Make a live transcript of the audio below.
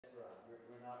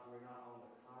we're not on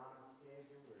a time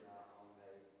schedule. We're not on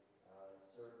a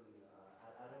certain.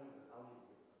 I won't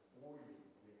bore you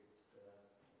with the stuff,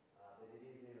 but it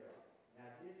is interesting.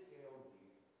 Now, I did tell you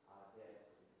that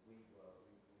we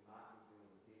might be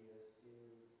doing a video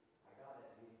series. I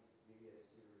got that video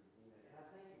series in, and I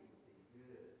think it would be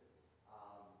good.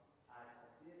 I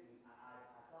didn't.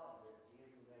 I thought that the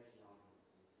information on it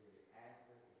was very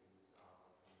accurate.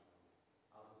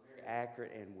 Was very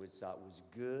accurate and was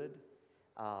good.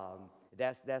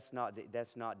 That's not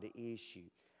the issue.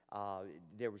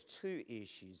 There was two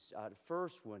issues. The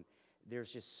first one,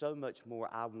 there's just so much more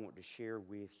I want to share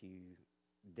with you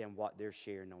than what they're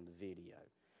sharing on the video.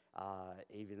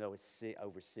 Even though it's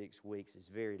over 6 weeks, it's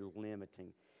very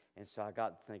limiting. And so I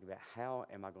got to think about how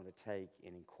am I going to take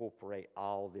and incorporate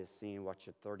all this in, watch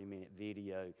a 30-minute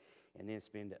video, and then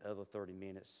spend the other 30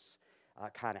 minutes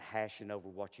kind of hashing over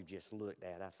what you just looked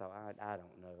at. I thought, I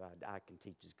don't know. I can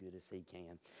teach as good as he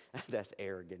can. That's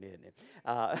arrogant, isn't it?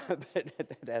 But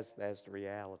that's the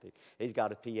reality. He's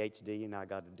got a PhD and I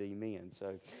got a D-Min.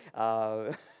 So,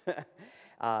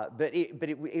 but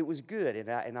it was good,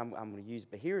 and I'm going to use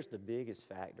it. But here's the biggest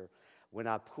factor. When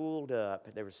I pulled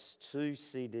up, there was 2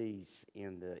 CDs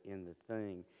in the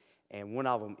thing, and one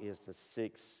of them is the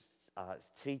 6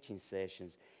 teaching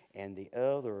sessions, and the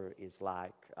other is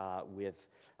like with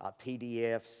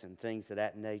PDFs and things of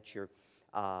that nature.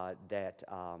 And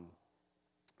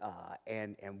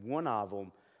one of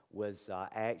them was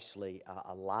actually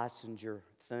a licensure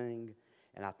thing,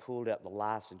 and I pulled up the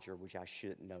licensure, which I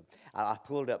shouldn't know. I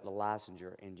pulled up the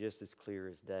licensure, and just as clear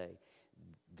as day,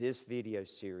 this video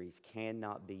series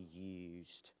cannot be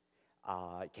used,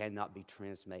 cannot be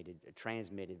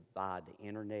transmitted by the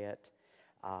internet,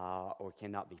 or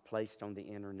cannot be placed on the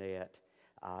internet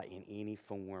in any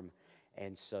form.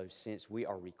 And so since we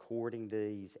are recording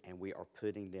these and we are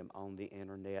putting them on the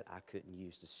internet, I couldn't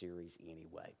use the series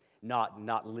anyway,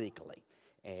 not legally.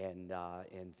 And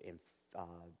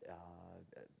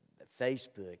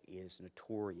Facebook is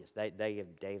notorious. They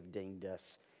have dinged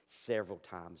us several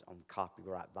times on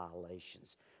copyright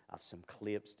violations of some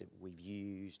clips that we've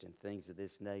used and things of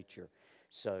this nature.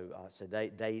 So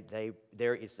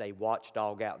it's a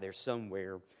watchdog out there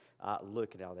somewhere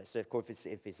looking at all that. So of course,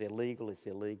 if it's illegal, it's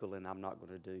illegal, and I'm not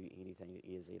going to do anything that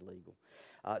is illegal.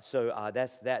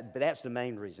 That's that. But that's the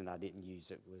main reason I didn't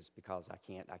use it, was because I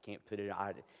can't put it.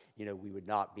 We would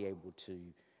not be able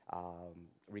to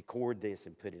record this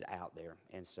and put it out there.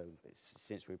 And so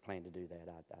since we plan to do that,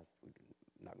 I'm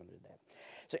not going to do that.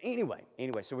 So anyway,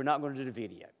 so we're not going to do the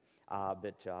video,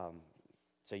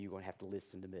 so you're going to have to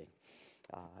listen to me.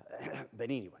 But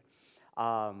anyway,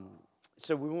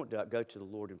 so we want to go to the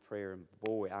Lord in prayer, and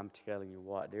boy, I'm telling you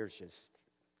what, there's just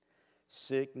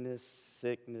sickness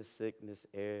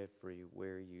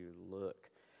everywhere you look.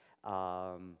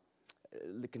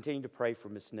 Continue to pray for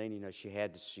Miss Nina. She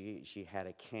had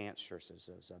a cancer, so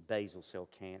it was a basal cell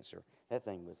cancer. That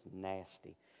thing was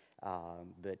nasty.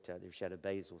 But she had a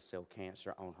basal cell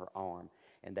cancer on her arm,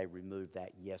 and they removed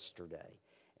that yesterday.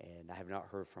 And I have not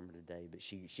heard from her today, but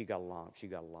she got along. She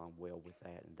got along well with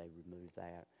that, and they removed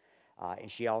that. And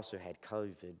she also had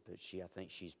COVID, but I think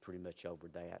she's pretty much over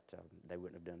that. They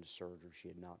wouldn't have done the surgery if she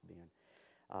had not been.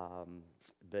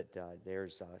 But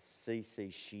there's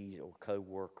Cece, she's a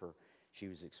co-worker. She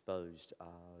was exposed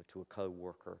to a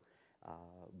co-worker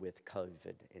with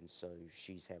COVID, and so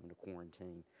she's having to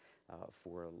quarantine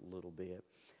for a little bit.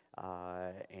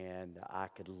 And I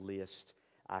could list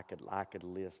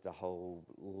a whole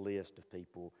list of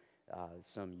people.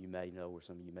 Some you may know, or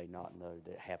some you may not know,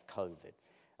 that have COVID.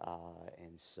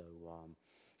 And so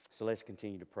let's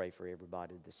continue to pray for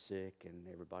everybody that's sick and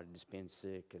everybody that's been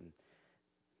sick, and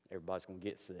everybody's going to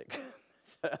get sick.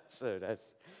 So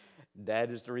that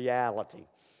is the reality.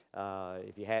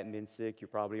 If you hadn't been sick, you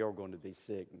probably are going to be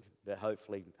sick, but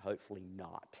hopefully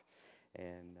not.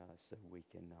 And so we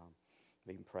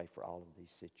can pray for all of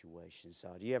these situations.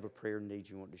 Do you have a prayer need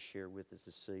you want to share with us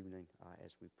this evening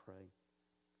as we pray?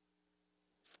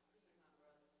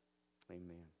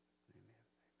 Amen.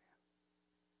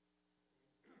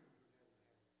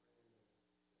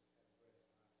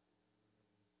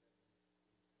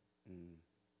 Amen.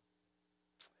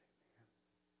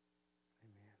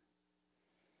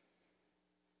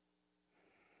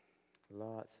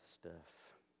 Lots of stuff.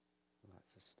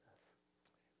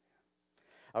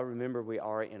 I remember we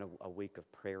are in a week of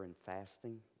prayer and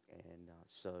fasting, and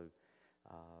so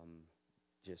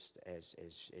just as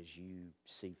you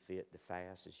see fit to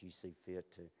fast, as you see fit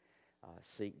to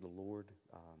seek the Lord,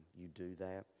 you do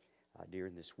that.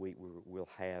 During this week, we'll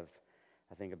have,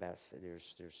 I think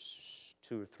there's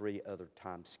 2 or 3 other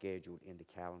times scheduled in the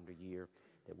calendar year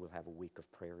that we'll have a week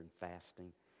of prayer and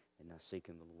fasting and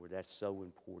seeking the Lord. That's so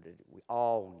important. We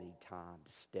all need time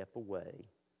to step away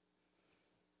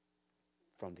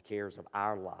from the cares of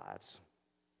our lives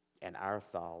and our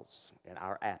thoughts and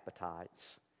our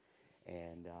appetites.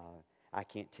 And I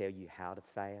can't tell you how to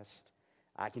fast.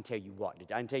 I can tell you what to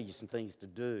do. I can tell you some things to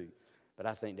do, but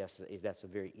I think that's a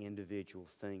very individual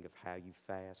thing of how you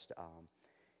fast.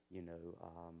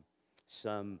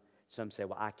 Some say,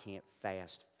 well, I can't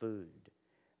fast food.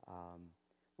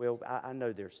 I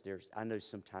know I know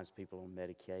sometimes people on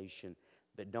medication,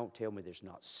 but don't tell me there's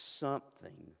not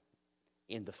something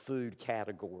in the food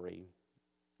category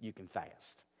you can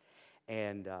fast.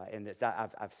 And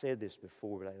I've said this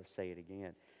before, but I'll say it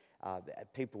again.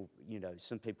 People,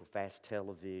 some people fast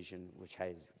television, which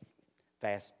has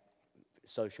fast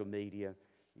social media.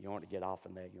 You want to get off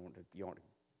of that. You want to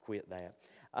quit that.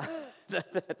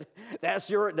 That's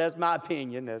my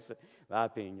opinion. That's my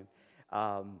opinion.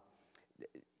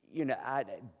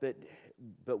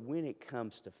 But when it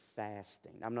comes to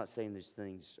fasting, I'm not saying these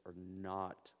things are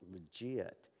not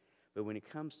legit, but when it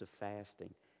comes to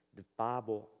fasting, the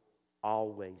Bible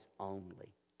always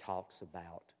only talks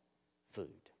about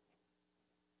food.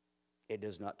 It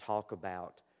does not talk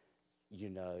about,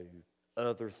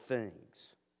 other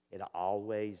things. It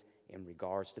always, in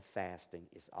regards to fasting,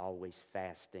 is always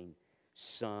fasting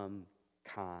some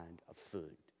kind of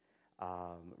food,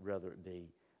 whether it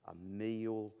be a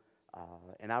meal.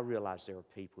 And I realize there are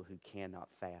people who cannot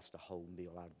fast a whole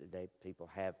meal. People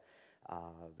have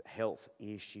health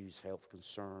issues, health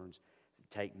concerns,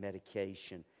 take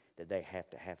medication that they have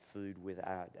to have food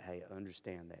without. Hey,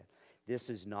 understand that. This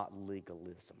is not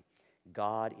legalism.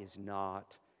 God is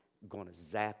not going to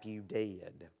zap you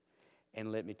dead.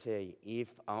 And let me tell you,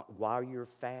 while you're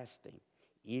fasting,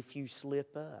 if you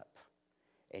slip up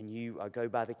and you go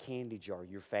by the candy jar,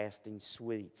 you're fasting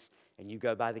sweets, and you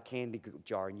go by the candy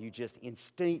jar and you just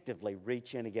instinctively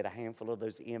reach in and get a handful of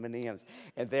those M&Ms,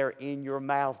 and they're in your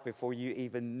mouth before you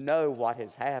even know what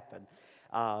has happened,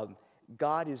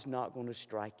 God is not going to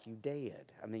strike you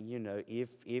dead. I mean,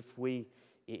 if we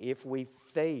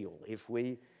fail, if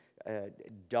we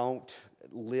don't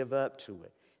live up to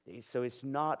it, so it's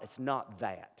not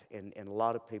that. And a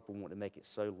lot of people want to make it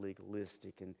so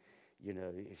legalistic, and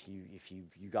if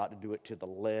you got to do it to the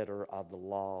letter of the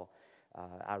law.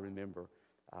 I remember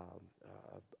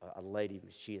a lady,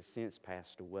 she has since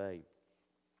passed away,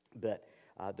 but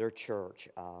their church,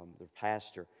 their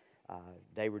pastor,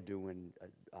 they were doing,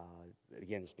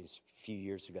 again, it's been a few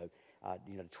years ago,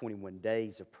 21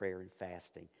 days of prayer and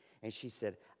fasting. And she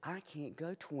said, I can't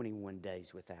go 21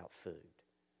 days without food.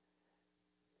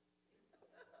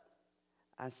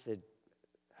 I said,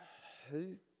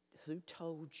 who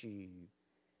told you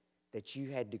that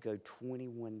you had to go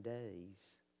 21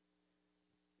 days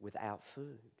without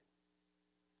food?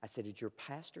 I said, did your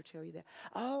pastor tell you that?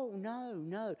 Oh,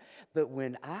 no. But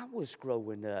when I was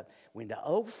growing up, when the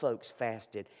old folks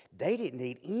fasted, they didn't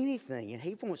eat anything. And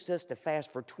he wants us to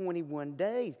fast for 21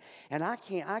 days. And I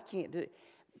can't do it.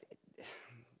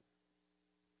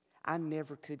 I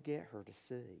never could get her to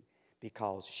see,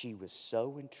 because she was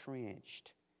so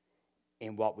entrenched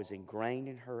in what was ingrained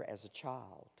in her as a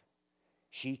child.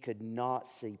 She could not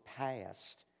see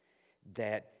past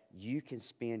that you can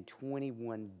spend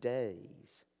 21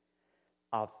 days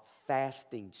of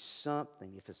fasting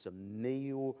something, if it's a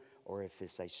meal or if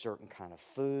it's a certain kind of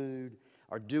food,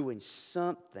 or doing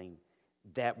something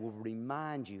that will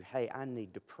remind you, hey, I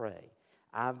need to pray.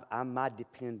 My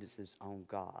dependence is on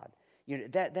God.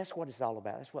 That's what it's all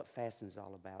about. That's what fasting is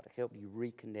all about, to help you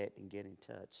reconnect and get in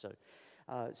touch.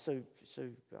 So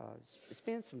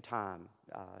spend some time.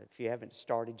 If you haven't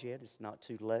started yet, it's not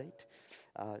too late.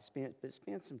 Spend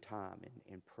some time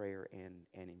in prayer and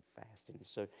in fasting.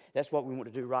 So that's what we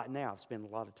want to do right now. Spend a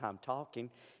lot of time talking,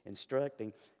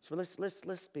 instructing. So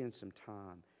let's spend some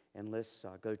time, and let's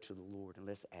go to the Lord, and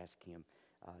let's ask Him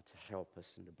to help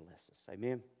us and to bless us.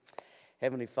 Amen.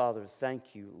 Heavenly Father,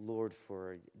 thank you, Lord,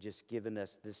 for just giving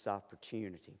us this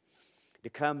opportunity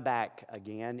to come back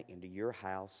again into your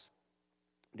house,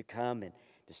 to come and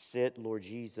to sit, Lord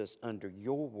Jesus, under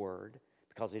your word,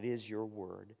 because it is your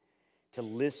word, to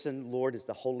listen, Lord, as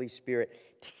the Holy Spirit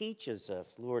teaches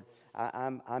us. Lord,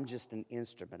 I'm just an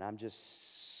instrument. I'm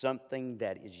just something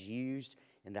that is used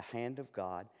in the hand of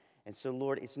God. And so,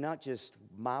 Lord, it's not just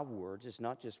my words. It's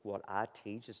not just what I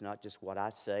teach. It's not just what I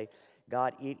say.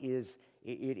 God, it is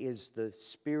the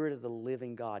Spirit of the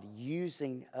living God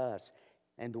using us.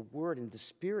 And the Word and the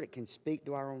Spirit can speak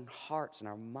to our own hearts and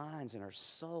our minds and our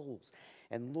souls.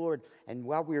 And Lord, and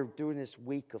while we're doing this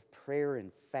week of prayer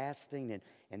and fasting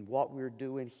and what we're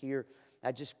doing here,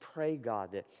 I just pray,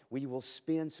 God, that we will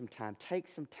spend some time, take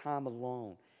some time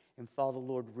alone, and Father,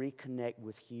 Lord, reconnect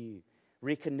with you.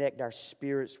 Reconnect our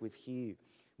spirits with you.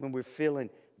 When we're feeling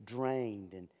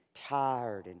drained and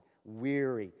tired and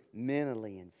weary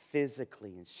mentally and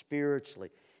physically and spiritually.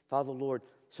 Father, Lord,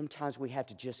 sometimes we have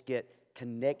to just get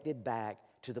connected back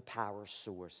to the power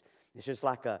source. It's just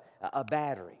like a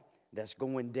battery that's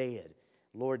going dead.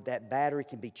 Lord, that battery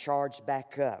can be charged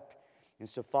back up. And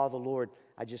so, Father, Lord,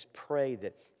 I just pray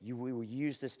that we will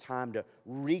use this time to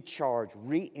recharge,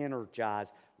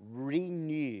 re-energize,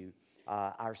 renew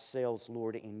ourselves,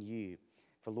 Lord, in you.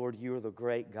 For, Lord, you are the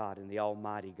great God and the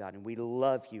almighty God, and we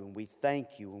love you, and we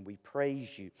thank you, and we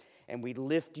praise you, and we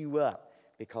lift you up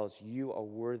because you are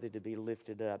worthy to be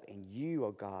lifted up, and you,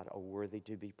 oh God, are worthy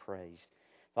to be praised.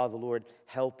 Father, Lord,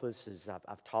 help us as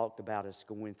I've talked about us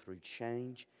going through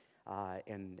change,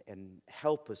 and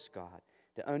help us, God,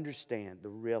 to understand, to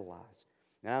realize.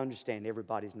 Now, I understand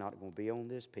everybody's not going to be on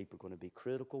this. People are going to be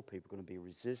critical. People are going to be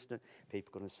resistant.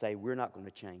 People are going to say, we're not going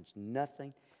to change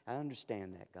nothing. I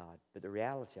understand that, God. But the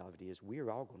reality of it is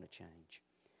we're all going to change.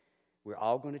 We're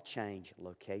all going to change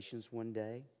locations one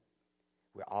day.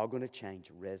 We're all going to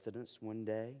change residence one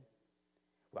day.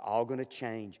 We're all going to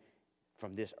change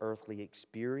from this earthly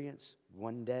experience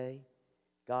one day.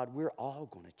 God, we're all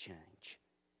going to change.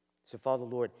 So, Father,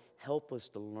 Lord, help us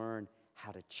to learn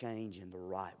how to change in the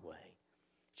right way.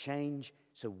 Change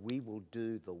so we will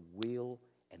do the will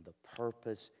and the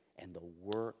purpose and the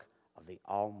work of the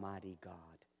Almighty God.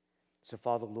 So,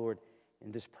 Father, Lord,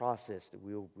 in this process that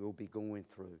we'll be going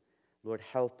through, Lord,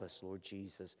 help us, Lord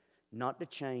Jesus, not to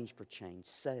change for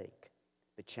change's sake,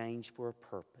 but change for a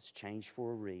purpose, change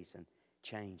for a reason,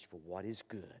 change for what is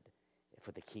good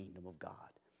for the kingdom of God.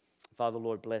 Father,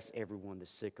 Lord, bless everyone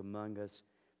that's sick among us.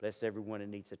 Bless everyone that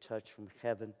needs a touch from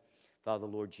heaven. Father,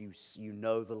 Lord, you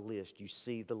know the list. You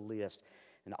see the list.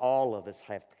 And all of us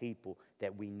have people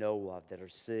that we know of that are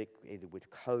sick, either with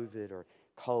COVID or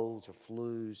colds or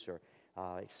flus or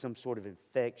some sort of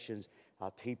infections.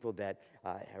 People that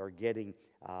are getting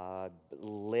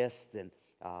less than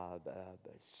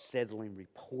settling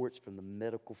reports from the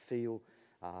medical field.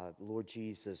 Lord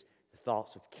Jesus, the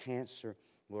thoughts of cancer,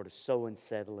 Lord, are so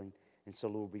unsettling. And so,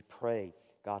 Lord, we pray,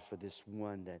 God, for this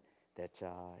one that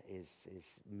is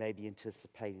maybe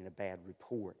anticipating a bad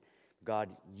report. God,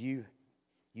 you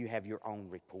have your own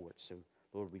report. So,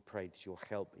 Lord, we pray that you'll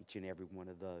help each and every one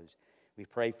of those. We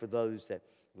pray for those that,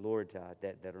 Lord,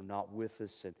 that are not with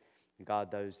us, and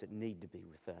God, those that need to be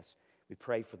with us. We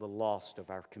pray for the lost of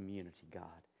our community, God.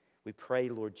 We pray,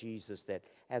 Lord Jesus, that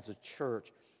as a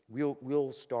church,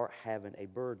 we'll start having a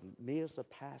burden. Me as a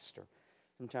pastor,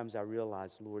 sometimes I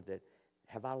realize, Lord, that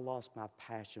have I lost my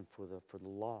passion for the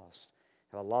lost?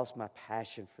 Have I lost my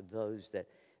passion for those that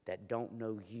don't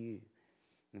know you?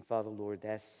 And Father, Lord,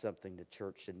 that's something the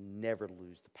church should never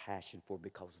lose the passion for,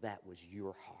 because that was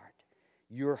your heart.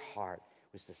 Your heart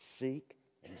was to seek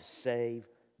and to save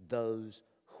those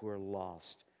who are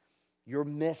lost. Your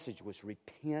message was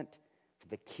repent, for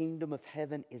the kingdom of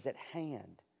heaven is at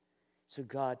hand. So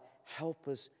God, help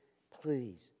us,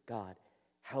 please, God.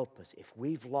 Help us. If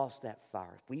we've lost that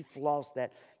fire, if we've lost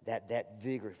that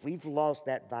vigor, if we've lost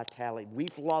that vitality,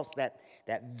 we've lost that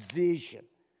vision,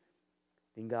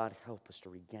 then God, help us to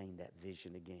regain that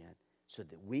vision again so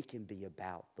that we can be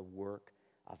about the work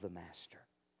of the Master.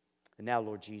 And now,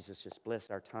 Lord Jesus, just bless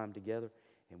our time together,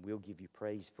 and we'll give you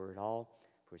praise for it all.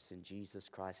 For it's in Jesus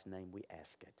Christ's name we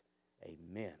ask it.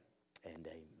 Amen and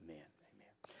amen. Amen.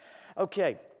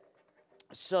 Okay,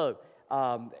 so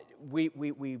we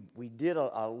did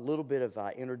a little bit of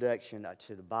introduction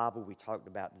to the Bible. We talked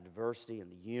about the diversity and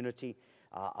the unity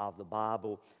of the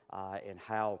Bible and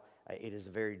how it is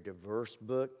a very diverse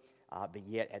book, but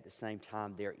yet at the same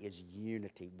time there is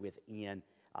unity within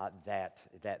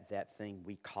that thing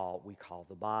we call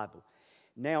the Bible.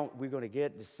 Now we're going to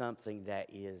get to something that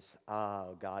is,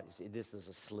 oh God, this is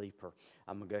a sleeper.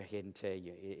 I'm going to go ahead and tell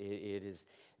you, it is.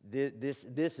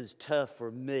 This is tough for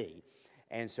me.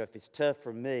 And so if it's tough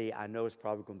for me, I know it's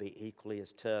probably going to be equally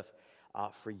as tough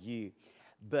for you.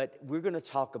 But we're going to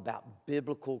talk about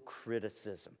biblical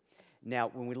criticism. Now,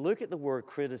 when we look at the word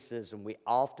criticism, we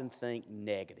often think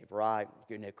negative, right?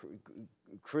 You know,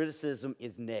 criticism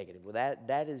is negative. Well,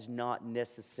 that is not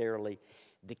necessarily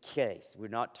the case. We're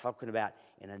not talking about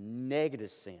in a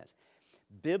negative sense.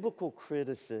 Biblical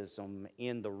criticism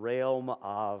in the realm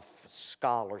of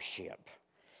scholarship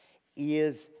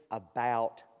is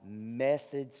about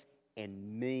methods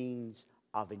and means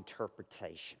of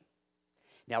interpretation.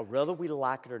 Now, whether we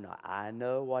like it or not, I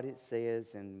know what it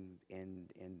says in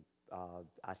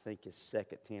I think it's 2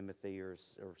 Timothy or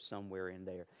somewhere in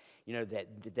there. You know,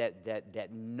 that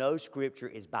no Scripture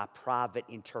is by private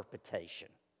interpretation.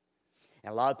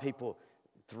 And a lot of people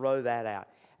throw that out.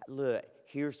 Look,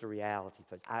 here's the reality,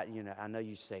 folks. I know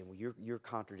you say, well, you're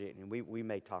contradicting, and we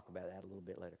may talk about that a little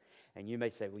bit later. And you may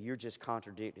say, well, you're just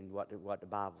contradicting what the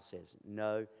Bible says.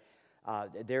 No,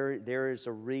 there is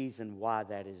a reason why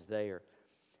that is there.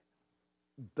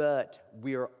 But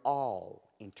we're all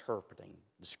interpreting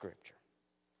the Scripture.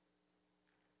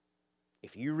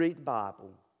 If you read the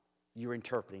Bible, you're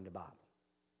interpreting the Bible.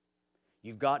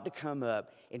 You've got to come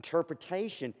up.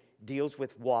 Interpretation deals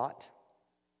with what?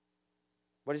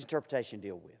 What does interpretation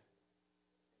deal with?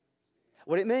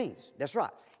 What it means. That's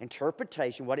right.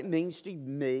 Interpretation, what it means to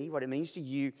me, what it means to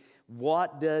you.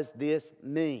 What does this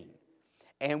mean?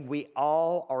 And we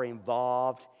all are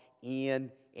involved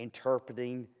in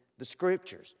interpreting the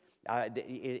Scriptures.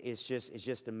 It's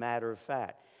just a matter of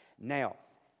fact. Now,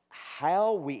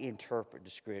 how we interpret the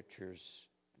Scriptures,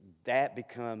 that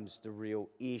becomes the real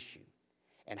issue.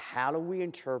 And how do we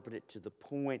interpret it to the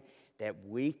point that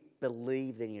we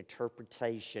believe that the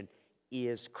interpretation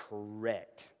is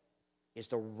correct, is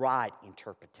the right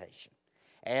interpretation?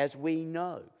 As we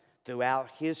know, throughout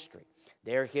history,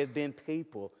 there have been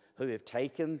people who have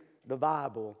taken the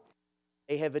Bible,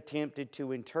 they have attempted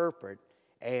to interpret,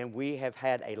 and we have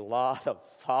had a lot of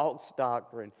false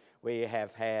doctrine. We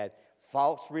have had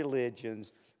false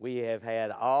religions. We have had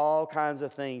all kinds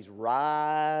of things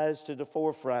rise to the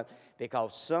forefront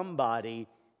because somebody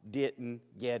didn't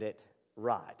get it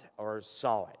right or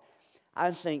saw it.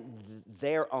 I think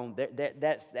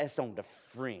that's on the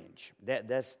fringe.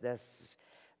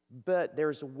 But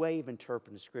there's a way of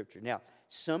interpreting Scripture. Now,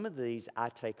 some of these I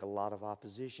take a lot of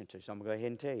opposition to. So I'm going to go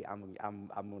ahead and tell you.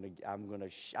 I'm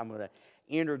going to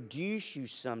introduce you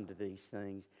some to these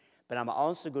things, but I'm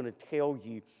also going to tell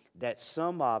you that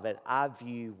some of it I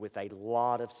view with a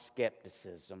lot of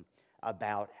skepticism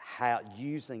about how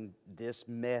using this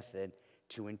method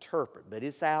to interpret. But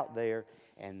it's out there,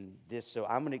 and so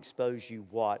I'm going to expose you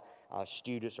what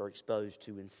students are exposed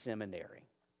to in seminary.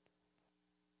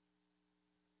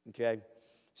 Okay,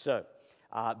 so.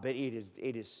 But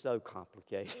it is so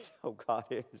complicated. Oh God,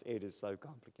 it is so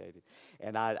complicated,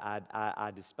 and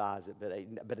I despise it.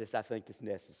 But I think it's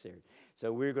necessary.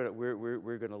 So we're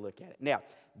gonna look at it now.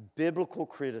 Biblical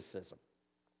criticism.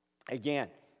 Again,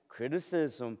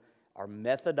 criticism are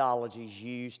methodologies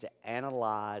used to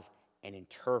analyze and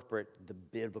interpret the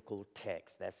biblical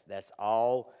text. That's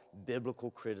all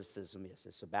biblical criticism is.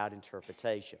 It's about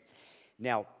interpretation.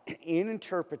 Now, in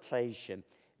interpretation,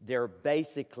 there are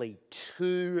basically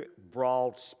two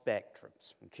broad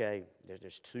spectrums, okay?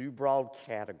 There's two broad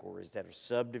categories that are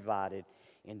subdivided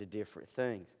into different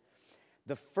things.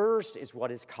 The first is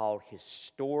what is called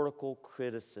historical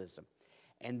criticism.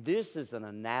 And this is an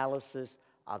analysis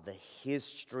of the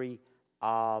history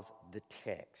of the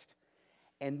text.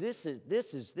 And this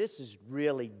is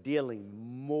really dealing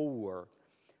more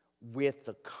with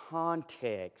the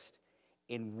context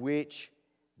in which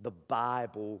the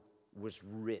Bible was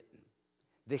written.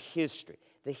 The history.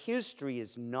 The history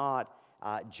is not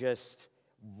just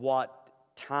what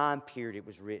time period it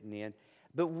was written in,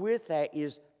 but with that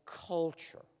is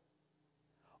culture,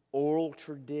 oral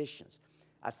traditions.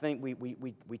 I think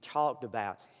we talked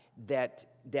about that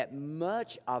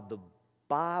much of the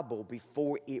Bible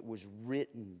before it was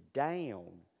written down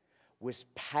was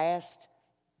passed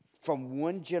from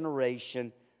one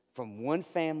generation, from one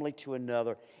family to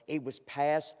another. It was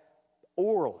passed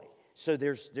orally. So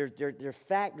there are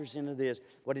factors into this,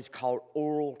 what is called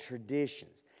oral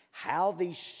traditions. How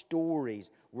these stories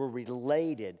were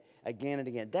related again and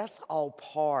again. That's all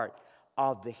part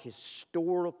of the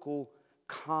historical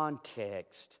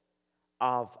context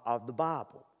of the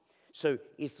Bible. So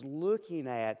it's looking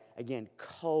at, again,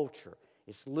 culture.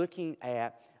 It's looking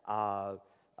at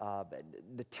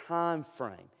the time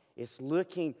frame. It's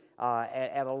looking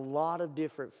at a lot of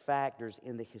different factors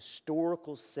in the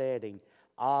historical setting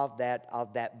of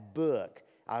that book,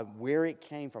 where it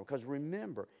came from. Because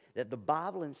remember that the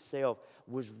Bible itself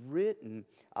was written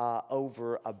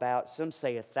over about, some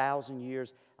say 1,000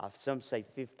 years, some say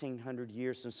 1,500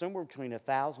 years, so somewhere between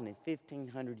 1,000 and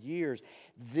 1,500 years,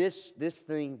 this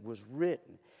thing was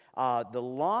written. The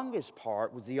longest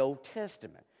part was the Old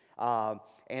Testament.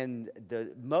 And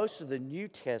most of the New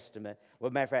Testament,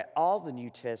 well, matter of fact, all the New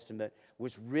Testament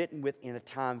was written within a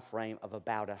time frame of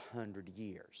about 100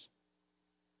 years.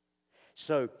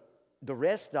 So the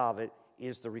rest of it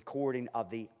is the recording of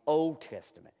the Old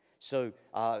Testament. So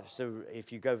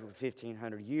if you go for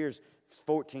 1,500 years,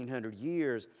 1,400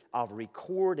 years of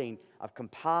recording, of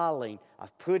compiling,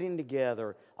 of putting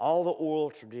together all the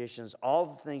oral traditions, all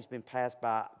the things been passed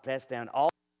down, all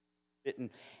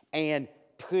written, and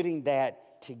putting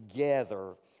that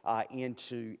together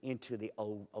into the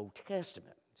Old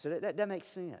Testament. So that makes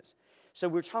sense. So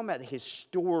we're talking about the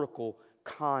historical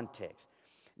context.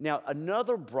 Now,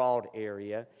 another broad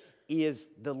area is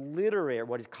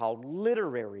what is called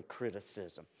literary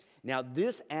criticism. Now,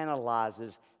 this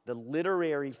analyzes the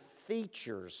literary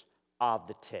features of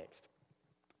the text.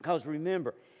 Because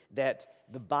remember that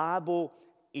the Bible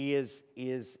is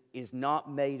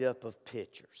not made up of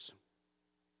pictures.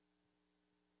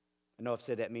 I know I've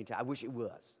said that many times. I wish it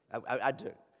was. I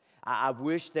do. I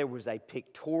wish there was a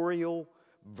pictorial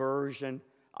version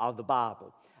of the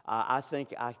Bible. I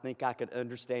think I could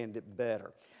understand it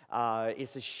better.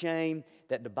 It's a shame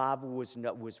that the Bible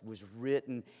was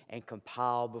written and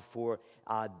compiled before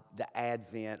the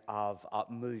advent of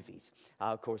movies.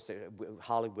 Of course,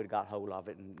 Hollywood got hold of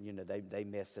it, and they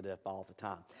mess it up all the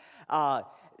time.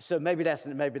 So maybe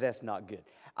that's not good.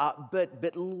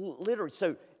 But literary,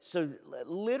 so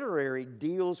literary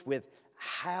deals with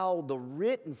how the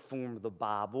written form of the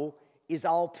Bible is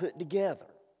all put together.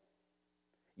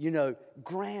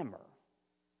 Grammar.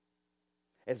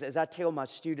 As I tell my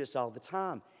students all the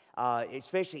time,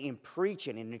 especially in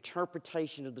preaching and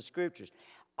interpretation of the Scriptures,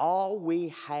 all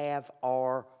we have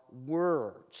are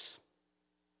words.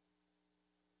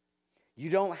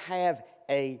 You don't have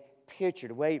a picture.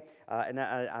 The way, and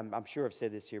I'm sure I've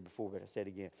said this here before, but I said it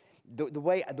again. The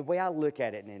way I look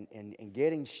at it and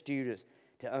getting students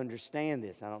to understand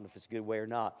this, I don't know if it's a good way or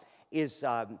not, is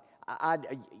I've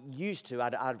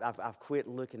quit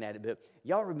looking at it, but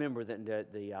y'all remember that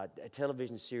the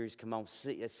television series come on,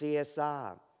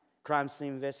 CSI, Crime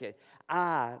Scene Investigation.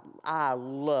 I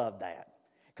love that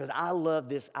because I love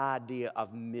this idea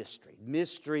of mystery.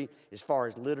 Mystery, as far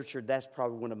as literature, that's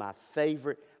probably one of my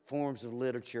favorite forms of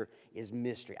literature is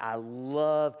mystery. I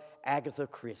love Agatha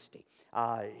Christie.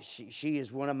 She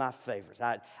is one of my favorites.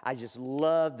 I just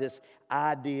love this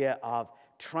idea of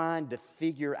trying to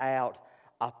figure out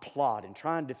a plot and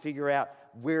trying to figure out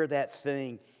where that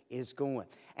thing is going.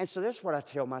 And so that's what I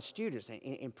tell my students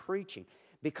in preaching,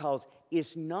 because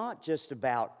it's not just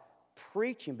about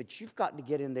preaching, but you've got to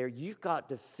get in there. You've got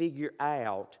to figure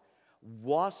out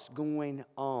what's going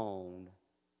on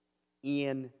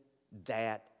in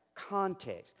that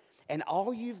context. And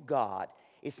all you've got,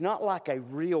 it's not like a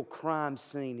real crime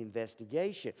scene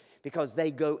investigation, because they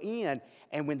go in,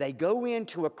 and when they go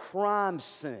into a crime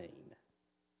scene,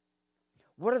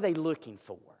 what are they looking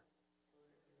for?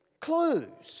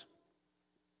 Clues.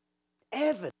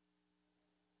 Evidence.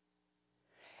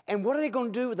 And what are they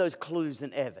going to do with those clues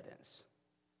and evidence?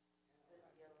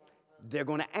 They're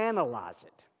going to analyze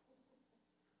it.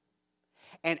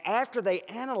 And after they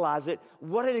analyze it,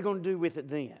 what are they going to do with it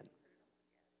then?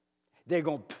 They're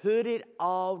going to put it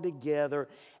all together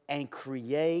and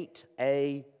create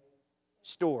a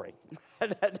story.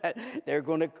 They're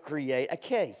going to create a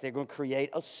case. They're going to create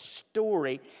a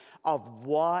story of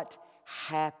what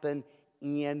happened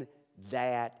in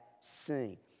that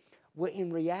scene. Well,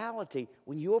 in reality,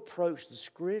 when you approach the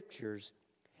Scriptures,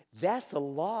 that's a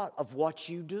lot of what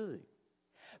you do.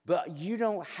 But you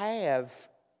don't have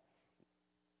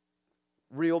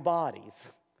real bodies.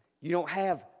 You don't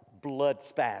have blood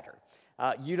spatter.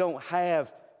 You don't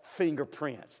have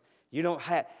fingerprints.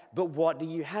 But what do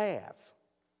you have?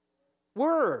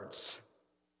 Words.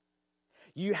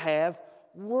 You have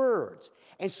words.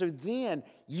 And so then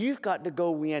you've got to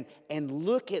go in and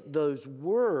look at those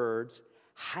words,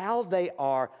 how they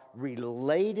are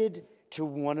related to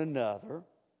one another,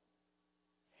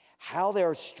 how they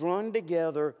are strung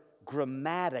together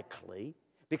grammatically,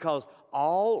 because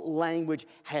all language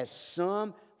has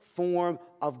some form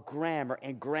of grammar,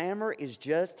 and grammar is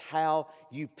just how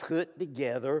you put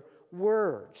together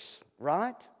words,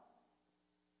 right?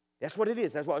 That's what it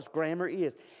is. That's what grammar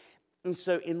is. And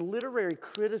so in literary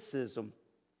criticism,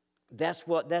 that's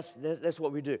what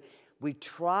we do. We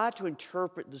try to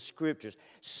interpret the Scriptures.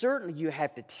 Certainly you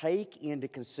have to take into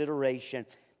consideration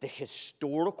the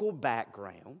historical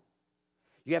background.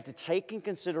 You have to take in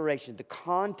consideration the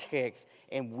context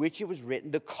in which it was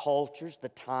written, the cultures, the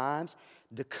times,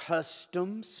 the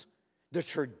customs, the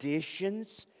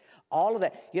traditions, all of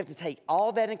that. You have to take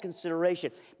all that in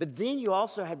consideration. But then you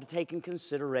also have to take in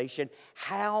consideration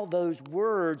how those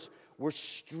words were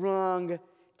strung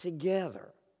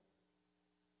together.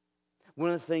 One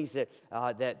of the things that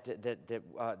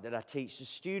I teach the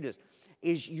students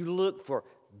is you look for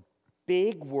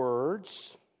big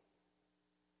words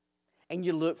and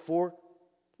you look for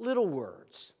little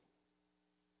words.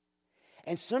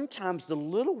 And sometimes the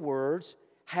little words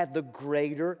have the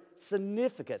greater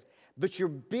significance. But your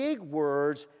big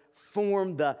words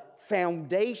form the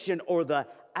foundation or the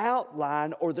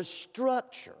outline or the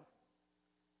structure.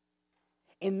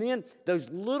 And then those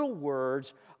little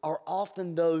words are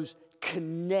often those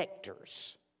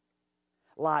connectors,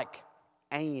 like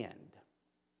and,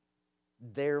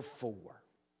 therefore,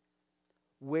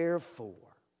 wherefore,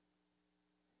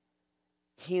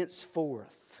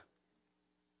 henceforth.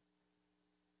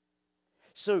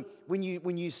 So when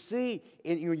you see,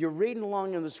 and you're reading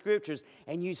along in the scriptures,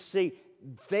 and you see,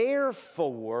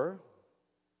 therefore,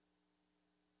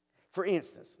 for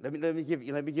instance, let me give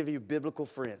you a biblical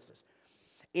for instance.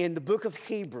 In the book of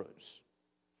Hebrews,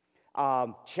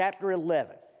 chapter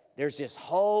 11, there's this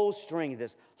whole string,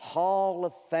 this hall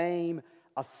of fame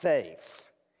of faith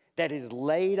that is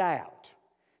laid out,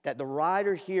 that the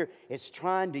writer here is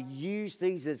trying to use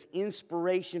these as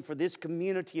inspiration for this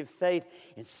community of faith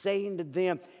and saying to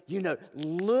them,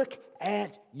 look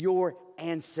at your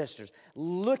ancestors.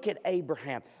 Look at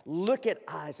Abraham. Look at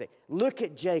Isaac. Look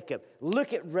at Jacob.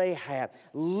 Look at Rahab.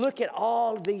 Look at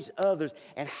all these others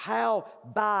and how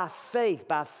by faith.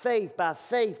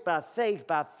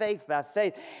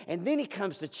 And then we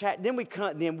come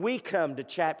to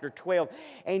chapter 12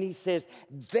 and he says,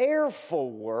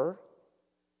 therefore,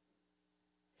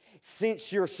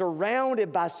 since you're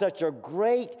surrounded by such a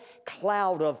great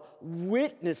cloud of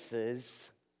witnesses,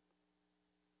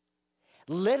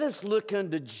 let us look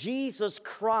unto Jesus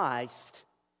Christ,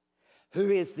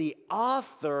 who is the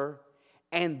author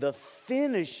and the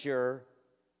finisher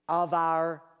of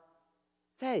our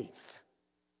faith.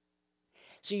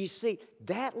 So you see,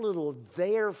 that little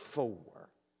therefore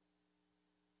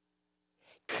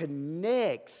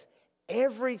connects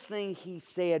everything he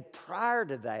said prior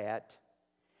to that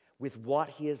with what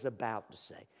he is about to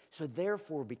say. So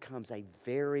therefore becomes a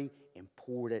very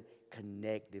important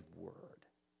connective word.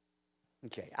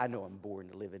 Okay, I know I'm boring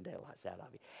the living daylights out of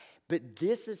you. But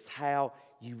this is how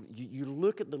you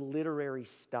look at the literary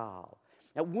style.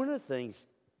 Now, one of the things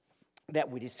that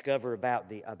we discover about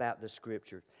the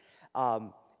Scripture,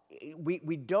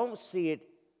 we don't see it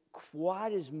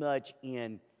quite as much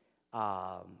in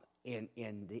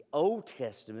the Old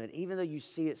Testament, even though you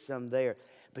see it some there,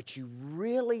 but you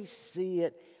really see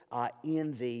it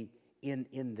in the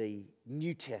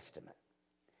New Testament.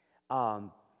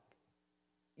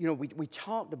 We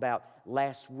talked about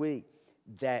last week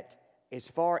that as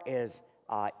far as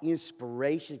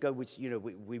inspirations go, which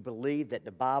we believe that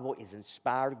the Bible is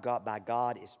inspired by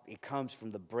God. It comes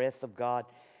from the breath of God.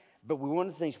 But one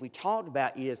of the things we talked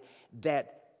about is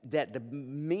that the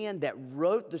men that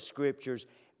wrote the Scriptures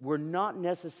were not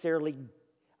necessarily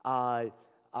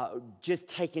just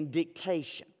taking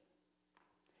dictation.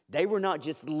 They were not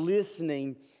just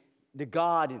listening to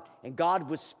God, and God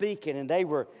was speaking, and they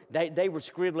were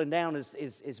scribbling down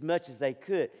as much as they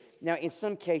could. Now, in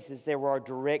some cases, there were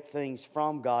direct things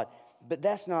from God, but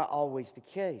that's not always the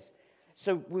case.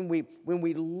 So when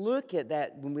we look at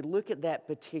that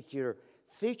particular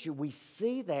feature, we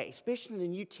see that, especially in the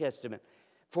New Testament,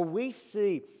 for we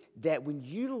see that when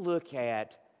you look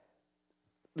at,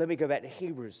 let me go back to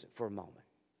Hebrews for a moment.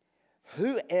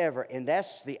 Whoever, and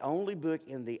that's the only book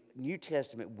in the New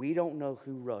Testament, we don't know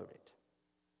who wrote it.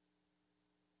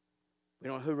 We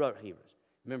don't know who wrote Hebrews.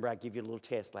 Remember, I gave you a little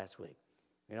test last week.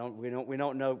 We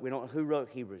don't know who wrote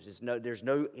Hebrews. It's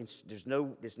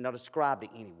not ascribed to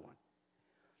anyone.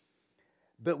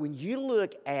 But when you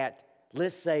look at,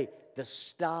 let's say, the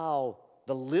style,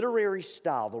 the literary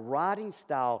style, the writing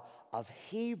style of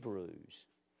Hebrews,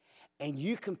 and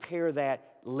you compare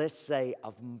that, let's say,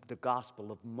 of the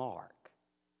Gospel of Mark.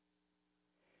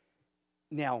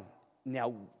 Now,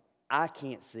 I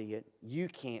can't see it. You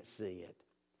can't see it.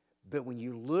 But when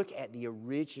you look at the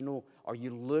original, or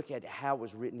you look at how it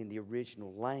was written in the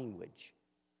original language,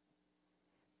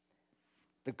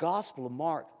 the Gospel of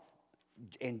Mark,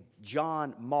 and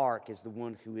John Mark is the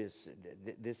one who is,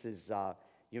 this is,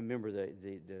 you remember the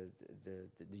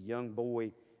young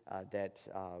boy that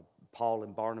Paul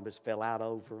and Barnabas fell out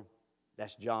over?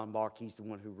 That's John Mark. He's the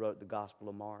one who wrote the Gospel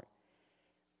of Mark.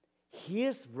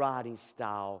 His writing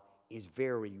style is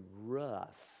very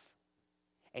rough.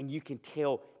 And you can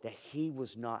tell that he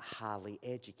was not highly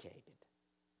educated.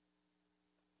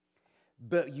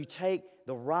 But you take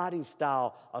the writing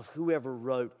style of whoever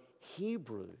wrote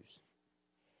Hebrews,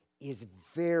 is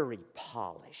very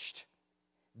polished,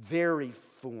 very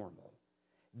formal,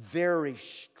 very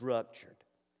structured,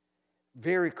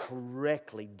 very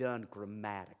correctly done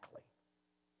grammatically.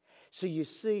 So you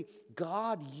see,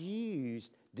 God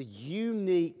used the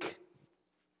unique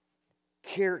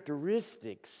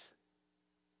characteristics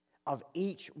of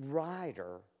each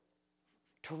writer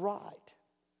to write.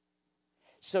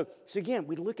 So again,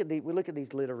 we look at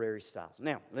these literary styles.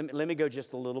 Now, let me go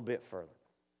just a little bit further.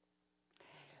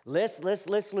 Let's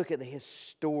look at the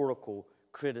historical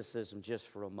criticism just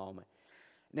for a moment.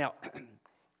 Now,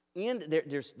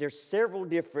 there's several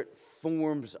different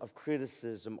forms of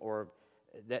criticism or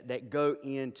that go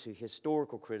into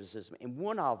historical criticism, and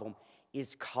one of them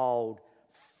is called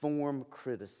form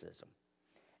criticism.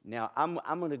 Now, I'm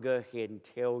going to go ahead and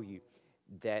tell you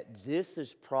that this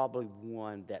is probably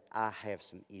one that I have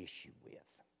some issue with.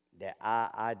 That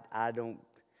I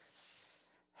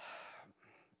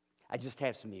just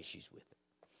have some issues with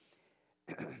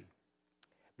it.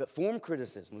 But form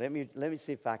criticism, let me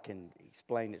see if I can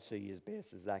explain it to you as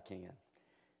best as I can.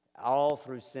 All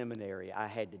through seminary, I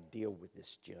had to deal with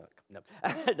this junk. No,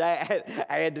 I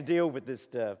had to deal with this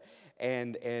stuff,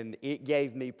 and it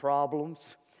gave me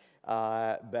problems.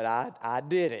 But I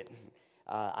did it.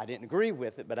 I didn't agree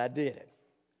with it, but I did it.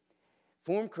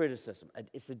 Form criticism,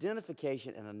 it's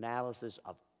identification and analysis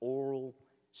of oral,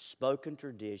 spoken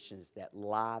traditions that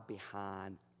lie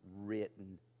behind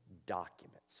written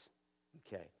documents.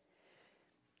 Okay.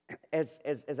 As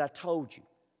I told you,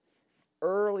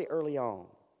 early on,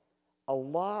 a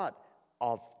lot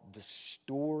of the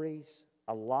stories,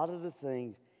 a lot of the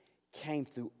things came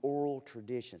through oral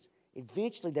traditions.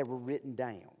 Eventually, they were written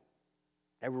down.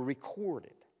 They were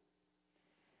recorded.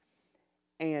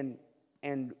 And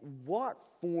what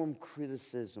form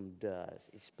criticism does,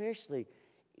 especially,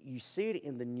 you see it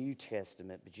in the New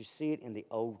Testament, but you see it in the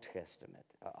Old Testament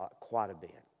quite a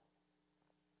bit.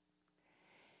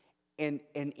 And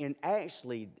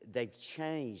actually, they've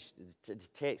changed the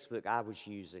textbook I was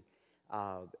using.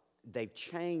 They've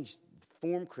changed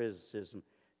form criticism.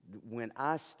 When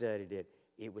I studied it,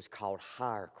 it was called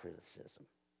higher criticism.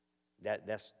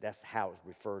 That's how it's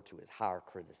referred to, as higher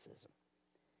criticism.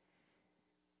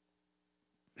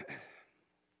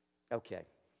 Okay.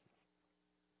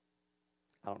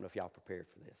 I don't know if y'all prepared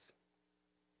for this.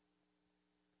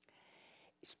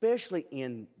 Especially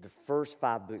in the first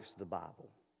 5 books of the Bible,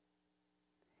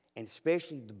 and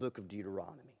especially the book of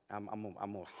Deuteronomy. I'm going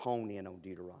to hone in on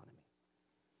Deuteronomy.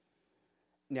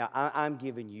 Now, I'm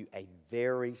giving you a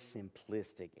very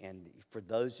simplistic, and for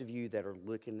those of you that are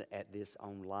looking at this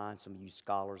online, some of you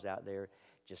scholars out there,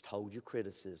 just hold your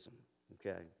criticism,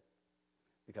 okay?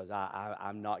 Because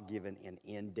I'm not giving an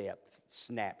in-depth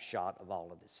snapshot of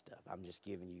all of this stuff. I'm just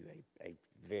giving you a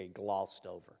very glossed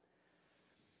over.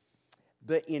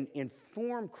 But in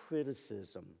form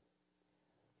criticism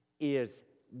is,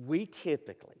 we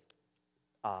typically,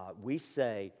 we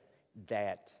say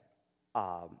that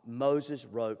Moses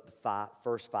wrote the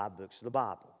first 5 books of the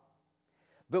Bible.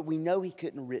 But we know he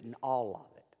couldn't have written all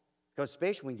of it. Because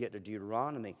especially when you get to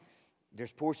Deuteronomy,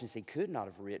 there's portions he could not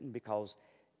have written because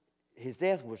his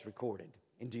death was recorded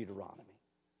in Deuteronomy.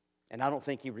 And I don't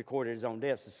think he recorded his own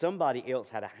death. So somebody else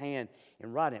had a hand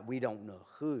in writing it. We don't know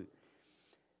who.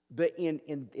 But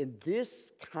in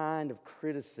this kind of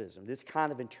criticism, this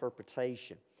kind of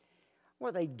interpretation,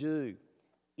 what they do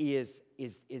is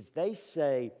they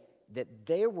say that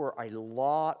there were a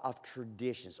lot of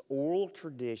traditions, oral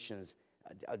traditions,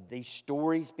 these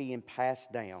stories being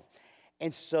passed down.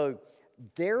 And so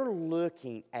they're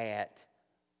looking at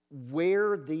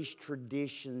where these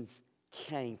traditions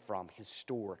came from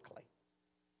historically.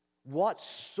 What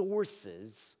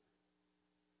sources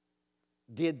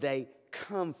did they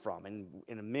come from? And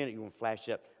in a minute you're going to flash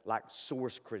up like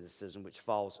source criticism, which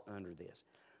falls under this.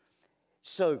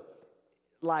 So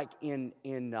like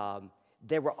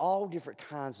there were all different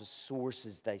kinds of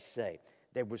sources, they say.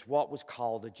 There was what was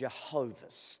called the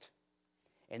Jehovists.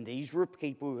 And these were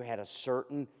people who had a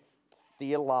certain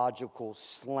theological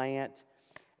slant.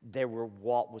 There were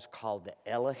what was called the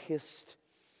Elohists,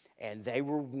 and they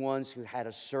were ones who had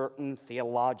a certain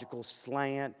theological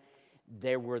slant.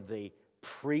 There were the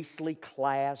priestly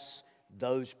class,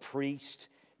 those priests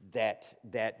that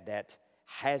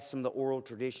had some of the oral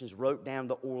traditions, wrote down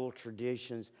the oral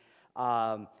traditions.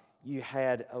 You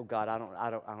had, oh God, I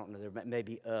don't know. There may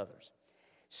be others.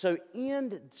 So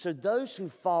those who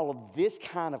follow this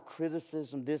kind of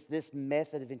criticism, this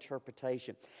method of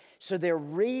interpretation, so they're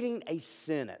reading a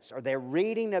sentence or they're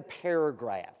reading a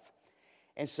paragraph,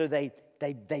 and so they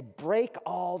break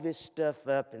all this stuff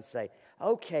up and say,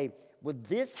 okay, well,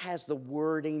 this has the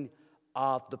wording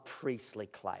of the priestly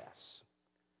class.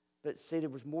 But see, there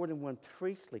was more than one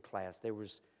priestly class. There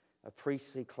was a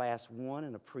priestly class 1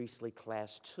 and a priestly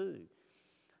class 2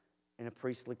 and a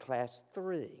priestly class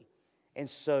 3. And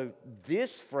so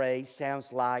this phrase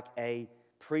sounds like a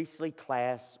priestly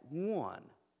class 1.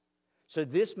 So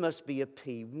this must be a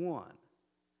P1.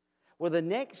 Well, the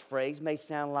next phrase may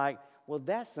sound like, well,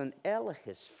 that's an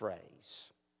Elohist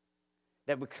phrase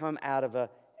that would come out of a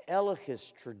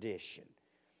Elohist tradition.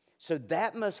 So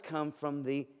that must come from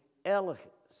the Elohist.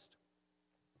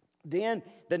 Then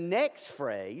the next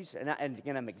phrase, and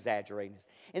again I'm exaggerating this,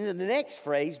 and then the next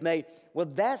phrase may, well,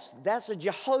 that's a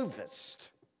Jehovahist.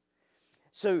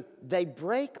 So they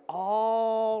break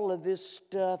all of this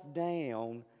stuff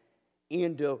down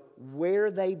into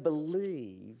where they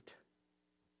believed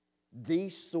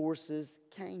these sources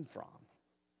came from.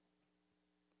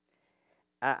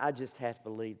 I just have to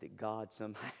believe that God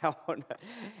somehow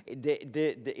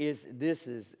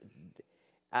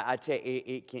I tell you,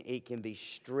 it can be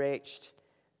stretched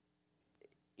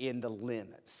in the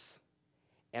limits.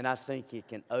 And I think it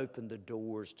can open the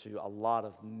doors to a lot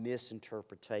of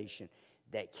misinterpretation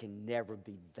that can never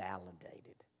be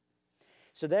validated.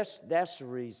 So that's the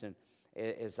reason,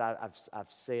 as I've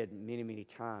said many, many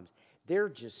times, there are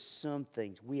just some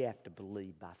things we have to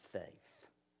believe by faith.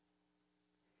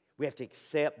 We have to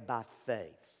accept by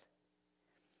faith.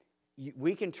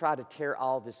 We can try to tear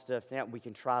all this stuff down. We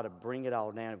can try to bring it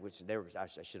all down, which I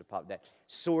should have popped that.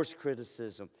 Source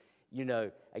criticism. You know,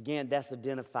 again, that's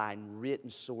identifying written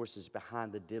sources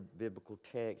behind the biblical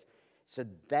text. So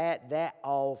that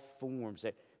all forms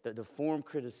that the form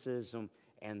criticism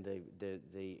and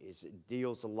it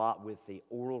deals a lot with the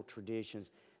oral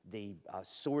traditions. The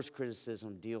source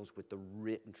criticism deals with the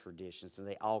written traditions, and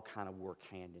they all kind of work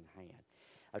hand in hand.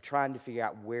 Of trying to figure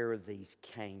out where these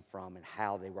came from and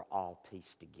how they were all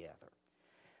pieced together.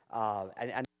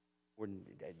 And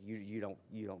you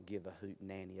don't give a hoot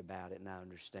nanny about it, and I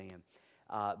understand.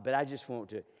 But I just want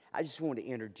to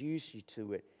introduce you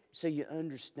to it so you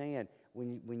understand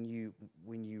when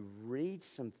you read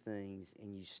some things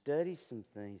and you study some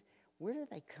things, where do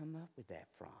they come up with that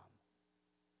from?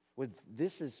 Well,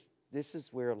 this is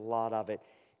where a lot of it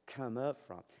come up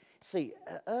from. See,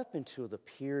 up until the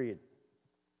period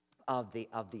of the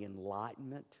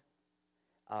Enlightenment,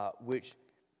 which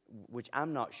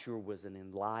I'm not sure was an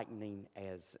enlightening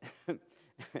as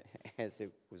as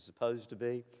it was supposed to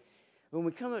be. When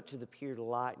we come up to the period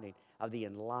of the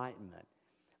Enlightenment,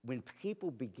 when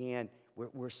people began,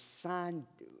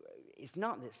 it's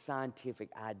not that scientific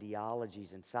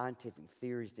ideologies and scientific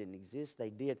theories didn't exist,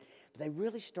 they did, but they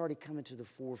really started coming to the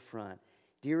forefront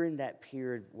during that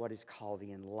period, what is called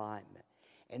the Enlightenment.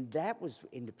 And that was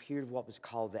in the period of what was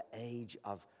called the age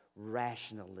of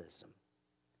rationalism,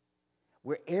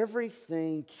 where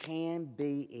everything can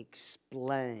be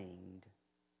explained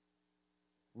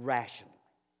rationally.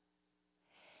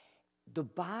 The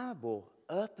Bible,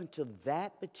 up until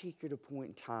that particular point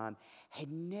in time, had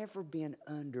never been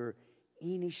under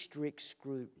any strict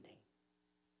scrutiny.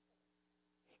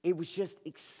 It was just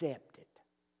accepted.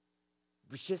 It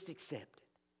was just accepted.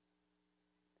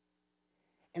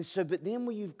 And so, but then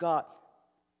when you've got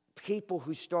people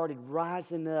who started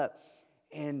rising up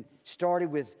and started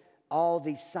with all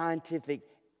these scientific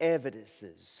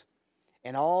evidences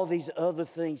and all these other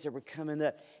things that were coming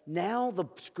up, now the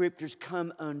scriptures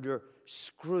come under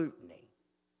scrutiny.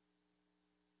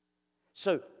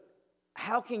 So,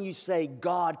 how can you say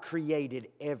God created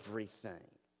everything?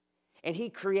 And He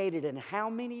created in how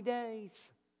many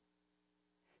days?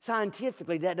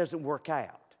 Scientifically, that doesn't work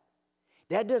out.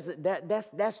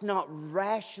 That's not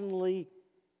rationally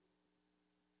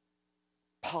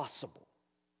possible.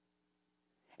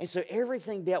 And so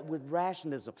everything dealt with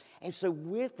rationalism. And so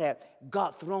with that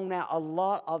got thrown out a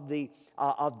lot of the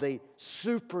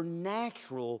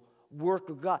supernatural work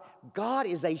of God. God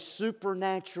is a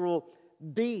supernatural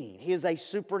being. He is a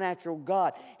supernatural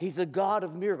God. He's the God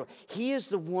of miracles. He is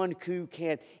the one who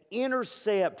can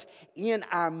intercept in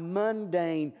our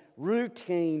mundane,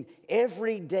 routine,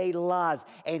 everyday lives,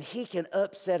 and He can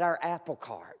upset our apple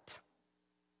cart.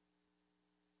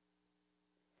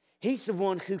 He's the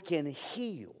one who can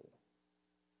heal,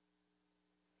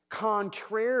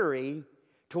 contrary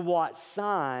to what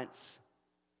science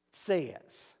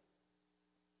says.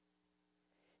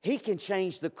 He can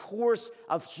change the course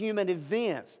of human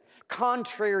events,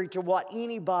 contrary to what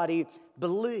anybody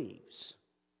believes.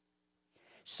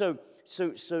 So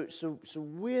with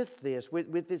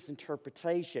this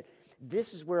interpretation,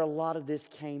 this is where a lot of this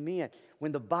came in.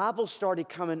 When the Bible started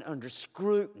coming under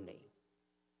scrutiny,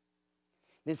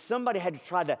 then somebody had to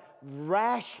try to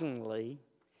rationally,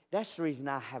 that's the reason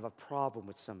I have a problem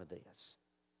with some of this.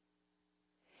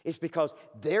 It's because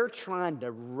they're trying to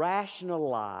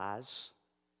rationalize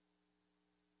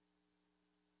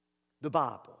the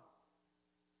Bible.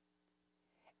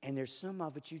 And there's some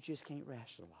of it you just can't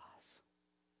rationalize.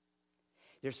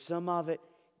 There's some of it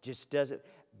just doesn't.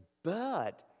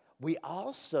 But we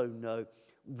also know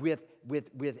with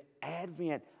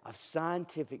advent of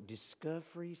scientific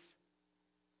discoveries,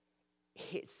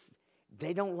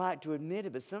 they don't like to admit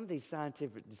it, but some of these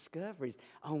scientific discoveries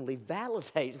only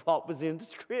validate what was in the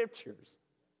Scriptures.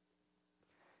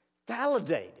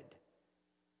 Validated.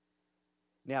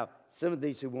 Now, some of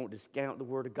these who won't discount the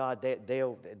Word of God,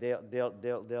 they'll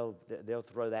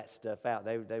throw that stuff out.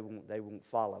 They won't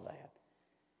follow that.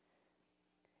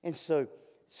 And so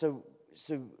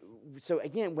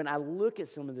again, when I look at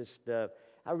some of this stuff,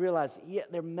 I realize, yeah,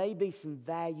 there may be some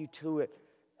value to it,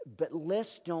 but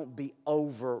let's don't be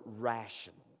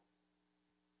over-rational.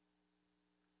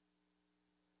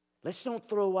 Let's don't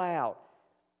throw out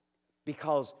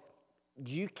because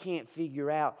you can't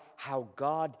figure out how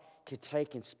God could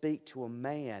take and speak to a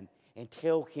man and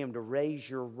tell him to raise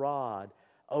your rod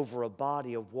over a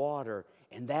body of water,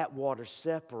 and that water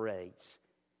separates,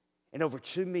 and over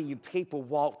 2 million people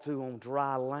walk through on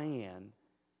dry land.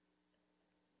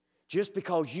 Just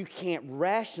because you can't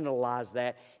rationalize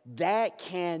that, that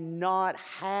cannot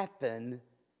happen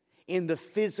in the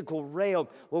physical realm.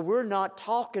 Well, we're not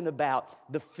talking about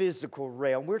the physical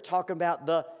realm. We're talking about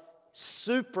the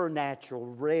supernatural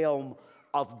realm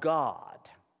of God.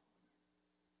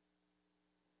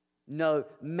 No,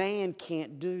 man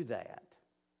can't do that.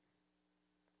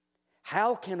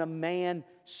 How can a man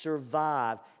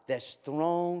survive that's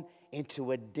thrown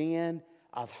into a den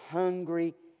of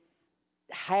hungry,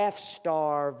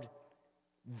 half-starved,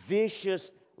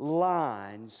 vicious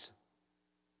lions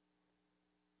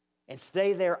and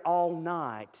stay there all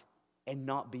night and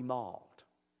not be mauled?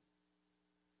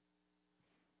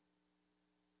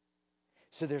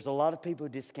 So there's a lot of people who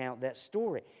discount that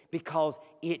story because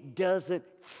it doesn't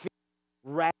fit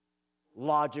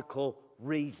logical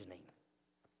reasoning.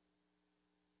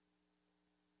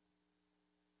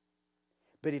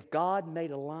 But if God made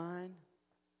a lion,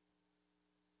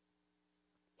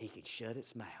 He could shut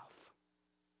its mouth.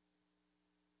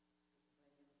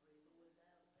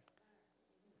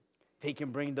 If He can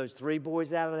bring those 3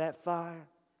 boys out of that fire,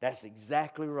 that's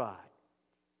exactly right.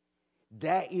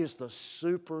 That is the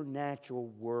supernatural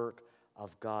work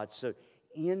of God. So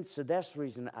that's the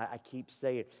reason I keep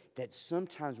saying that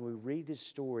sometimes when we read this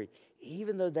story,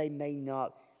 even though they may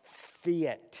not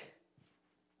fit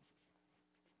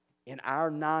in our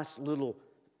nice little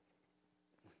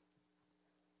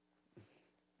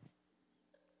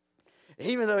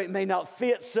even though it may not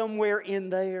fit somewhere in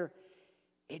there,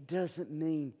 it doesn't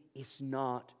mean it's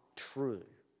not true.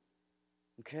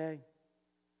 Okay?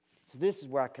 So this is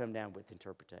where I come down with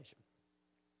interpretation.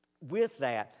 With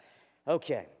that,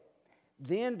 okay,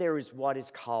 then there is what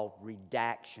is called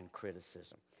redaction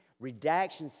criticism.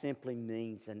 Redaction simply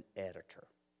means an editor.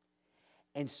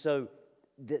 And so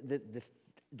the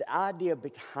idea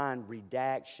behind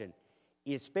redaction,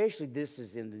 especially this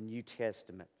is in the New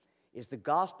Testament, is the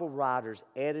gospel writers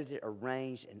edited,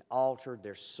 arranged, and altered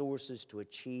their sources to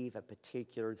achieve a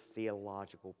particular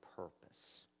theological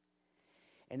purpose.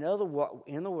 In other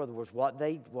words, what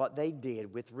they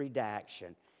did with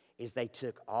redaction is they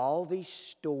took all these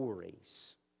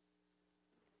stories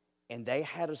and they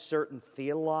had a certain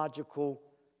theological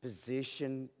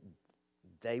position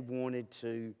they wanted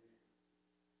to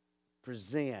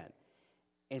present.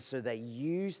 And so they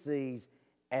used these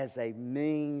as a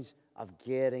means of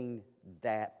getting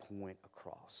that point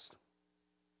across.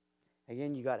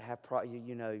 Again, you got to have,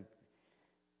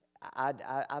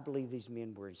 I believe these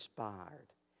men were inspired.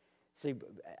 See,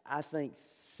 I think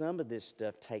some of this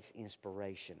stuff takes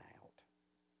inspiration out.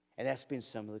 And that's been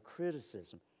some of the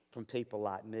criticism from people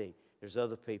like me. There's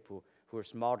other people who are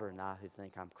smarter than I who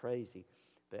think I'm crazy.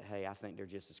 But hey, I think they're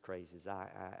just as crazy as I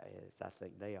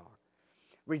think they are.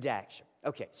 Redaction.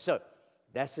 Okay, so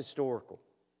that's historical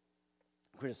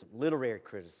criticism, literary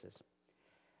criticism.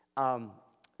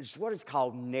 It's what is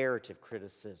called narrative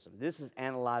criticism. This is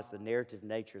analyze the narrative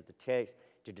nature of the text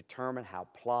to determine how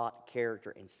plot,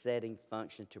 character, and setting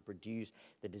function to produce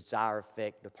the desired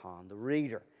effect upon the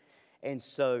reader. And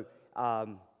so,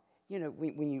 when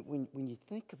you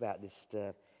think about this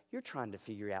stuff, you're trying to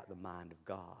figure out the mind of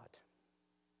God.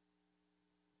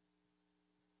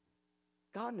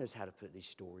 God knows how to put these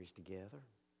stories together.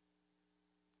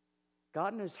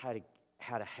 God knows how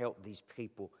to help these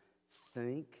people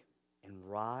think and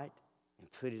write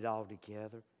and put it all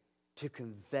together to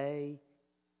convey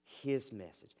His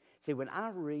message. See, when I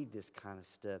read this kind of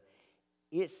stuff,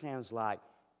 it sounds like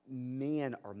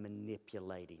men are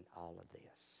manipulating all of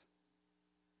this.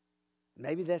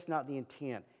 Maybe that's not the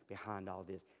intent behind all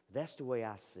this. But that's the way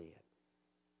I see it.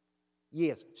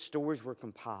 Yes, stories were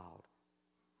compiled.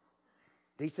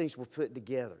 These things were put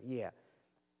together, yeah.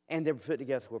 And they're put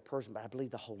together for a person, but I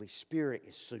believe the Holy Spirit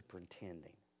is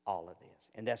superintending all of this.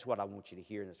 And that's what I want you to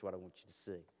hear, and that's what I want you to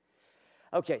see.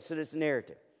 Okay, so this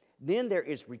narrative. Then there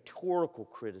is rhetorical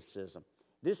criticism.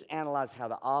 This analyzes how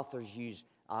the authors use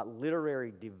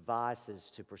literary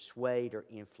devices to persuade or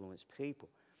influence people.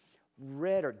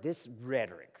 Rhetoric.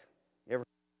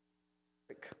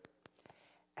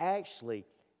 Actually,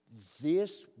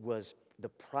 this was the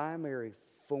primary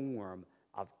form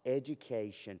of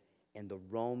education in the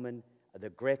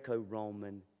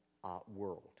Greco-Roman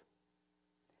world.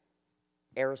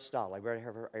 Aristotle, everybody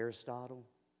ever heard of Aristotle?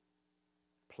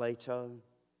 Plato,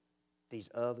 these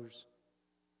others,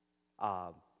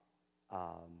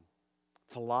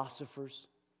 philosophers.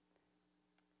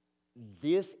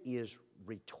 This is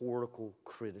rhetorical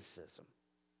criticism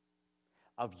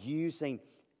of using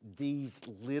these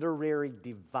literary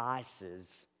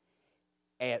devices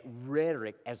at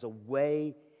rhetoric as a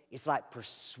way. It's like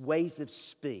persuasive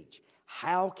speech.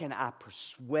 How can I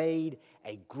persuade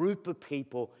a group of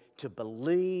people to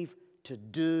believe, to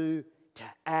do, to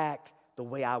act the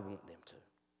way I want them to?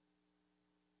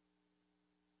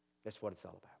 That's what it's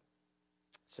all about.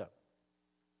 So,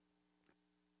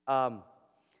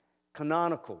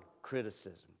 canonical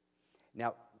criticism.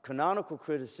 Now, canonical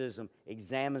criticism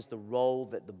examines the role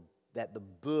that the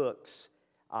books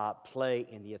play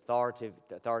in the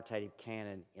authoritative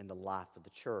canon in the life of the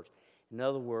church. In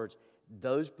other words,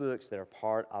 those books that are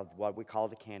part of what we call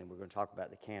the canon, we're going to talk about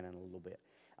the canon a little bit.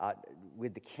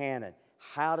 With the canon,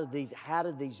 how do these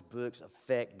books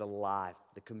affect the life,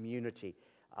 the community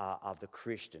of the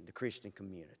Christian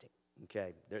community?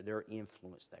 Okay, their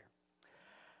influence there.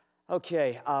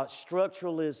 Okay,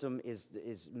 structuralism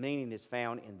is meaning is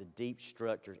found in the deep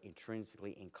structures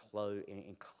intrinsically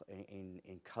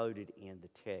encoded in the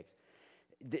text.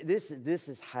 This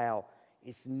is how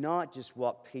it's not just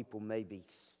what people may be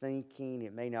thinking.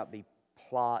 It may not be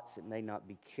plots. It may not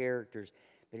be characters.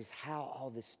 But it's how all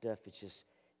this stuff is just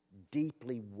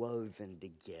deeply woven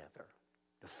together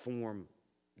to form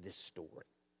this story.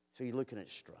 So you're looking at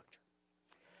structure.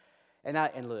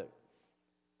 And look,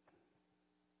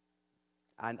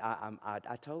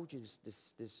 I told you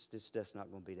this stuff's not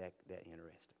going to be that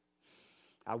interesting.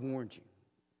 I warned you.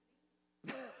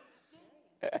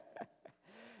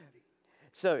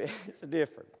 So it's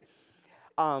different.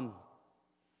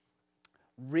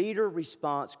 Reader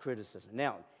response criticism.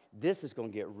 Now, this is going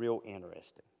to get real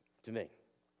interesting to me,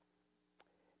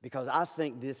 because I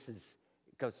think this is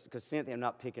because Cynthia, I'm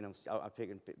not picking on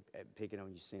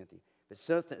you, Cynthia, but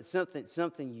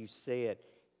something you said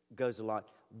goes along.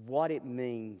 What it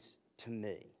means to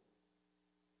me.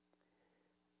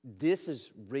 This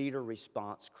is reader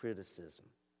response criticism.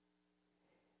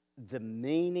 The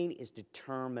meaning is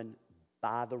determined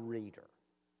by the reader,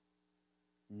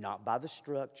 not by the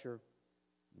structure,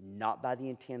 not by the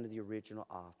intent of the original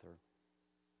author.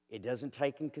 It doesn't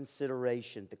take into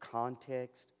consideration the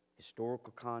context,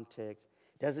 historical context.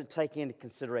 It doesn't take into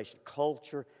consideration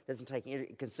culture. It doesn't take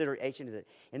into consideration of it.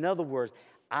 In other words,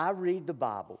 I read the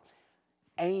Bible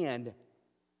and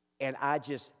I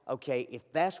just, okay, if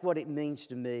that's what it means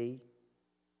to me,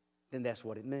 then that's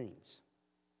what it means.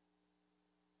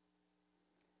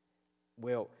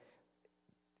 Well,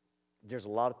 there's a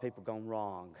lot of people gone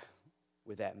wrong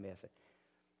with that method.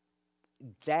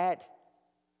 That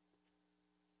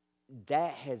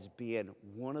has been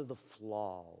one of the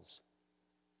flaws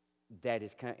that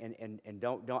is kind of, and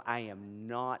don't I am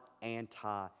not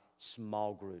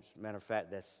anti-small groups. Matter of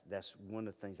fact, that's one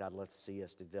of the things I'd love to see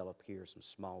us develop here, some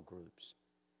small groups.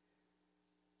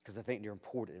 Because I think they're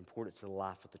important to the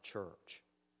life of the church.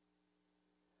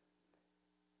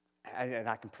 And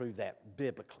I can prove that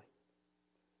biblically.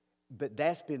 But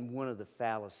that's been one of the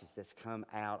fallacies that's come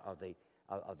out of the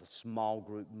small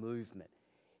group movement.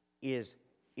 Is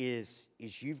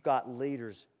you've got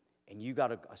leaders and you've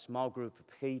got a small group of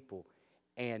people,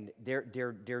 and they're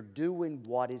doing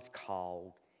what is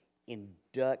called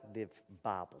inductive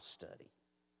Bible study.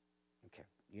 Okay,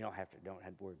 you don't have to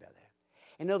worry about that.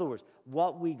 In other words,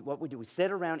 what we do, we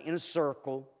sit around in a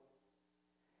circle.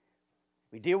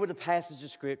 We deal with the passage of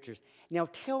scriptures. Now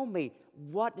tell me,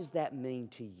 what does that mean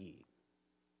to you?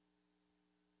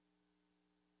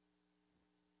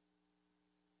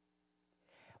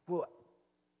 Well,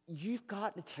 you've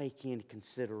got to take into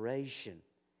consideration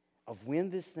of when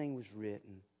this thing was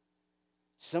written,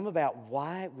 some about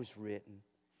why it was written,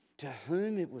 to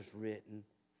whom it was written,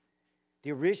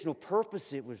 the original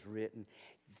purpose it was written.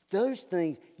 Those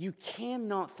things, you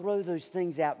cannot throw those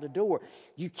things out the door.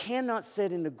 You cannot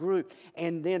sit in a group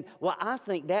and then, well, I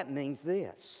think that means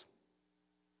this.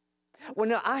 Well,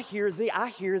 no, I hear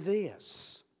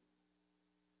this.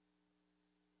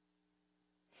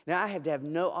 Now, I have to have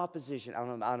no opposition. I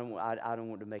don't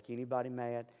want to make anybody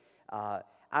mad. I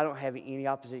don't have any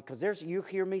opposition. Because you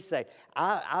hear me say,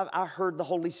 I heard the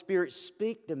Holy Spirit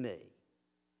speak to me.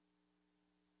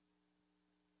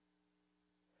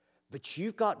 But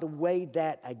you've got to weigh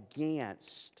that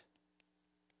against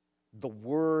the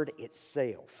Word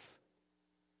itself.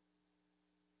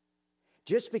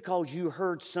 Just because you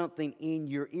heard something in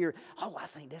your ear, oh, I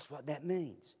think that's what that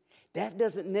means. That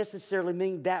doesn't necessarily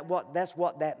mean that's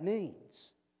what that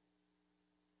means.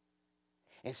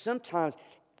 And sometimes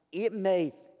it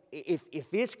may, if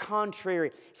it's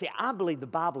contrary, see, I believe the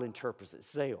Bible interprets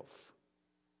itself.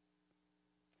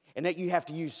 And that you have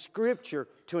to use Scripture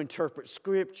to interpret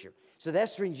Scripture. So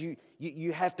that's when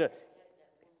you have to.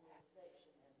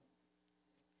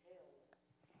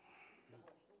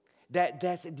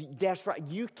 That's right.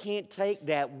 You can't take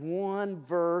that one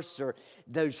verse or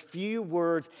those few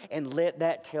words and let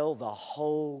that tell the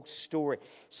whole story.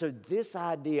 So this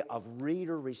idea of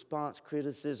reader response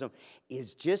criticism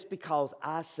is just because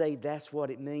I say that's what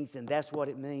it means, then that's what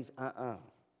it means.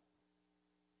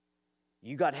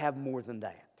 You got to have more than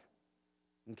that.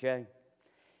 Okay?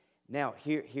 Now,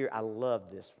 here, I love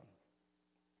this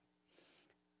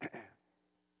one.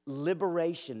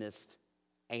 Liberationist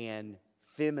and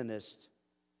feminist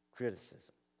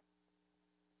criticism.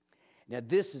 Now,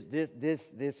 this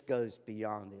goes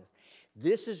beyond this.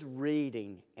 This is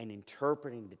reading and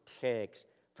interpreting the text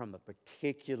from a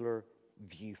particular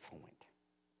viewpoint.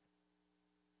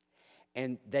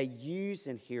 And they use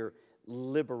in here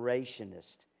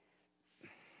liberationist.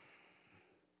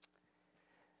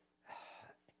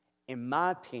 In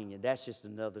my opinion, that's just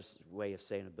another way of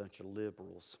saying a bunch of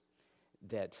liberals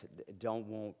that don't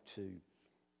want to.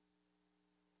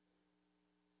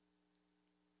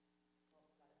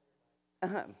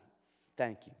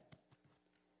 Thank you.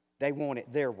 They want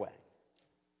it their way.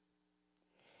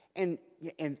 And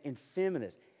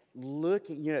feminists,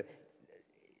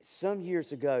 some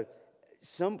years ago,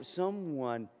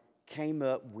 someone came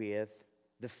up with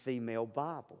the female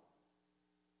Bible.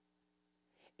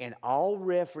 And all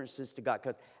references to God,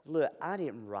 because look, I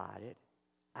didn't write it.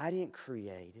 I didn't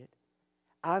create it.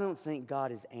 I don't think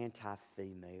God is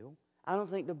anti-female. I don't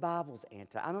think the Bible's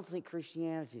I don't think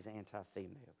Christianity is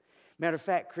anti-female. Matter of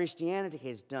fact, Christianity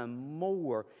has done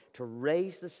more to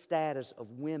raise the status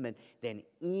of women than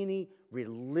any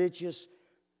religious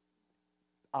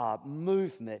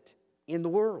movement in the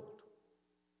world.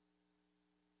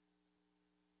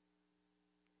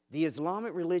 The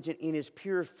Islamic religion in its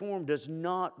pure form does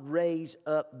not raise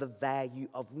up the value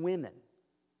of women.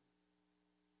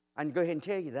 I can go ahead and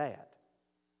tell you that.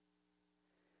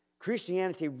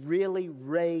 Christianity really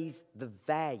raised the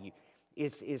value.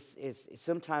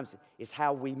 Sometimes it's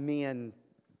how we men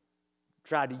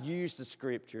try to use the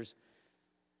Scriptures.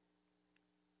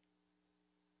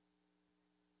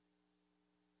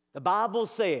 The Bible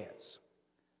says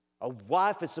a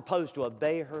wife is supposed to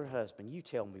obey her husband. You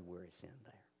tell me where it's in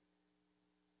there.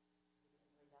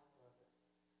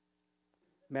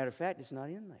 Matter of fact, it's not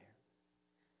in there.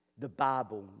 The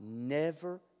Bible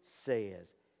never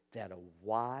says that a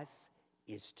wife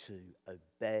is to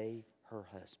obey her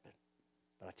husband.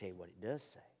 But I'll tell you what it does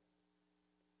say.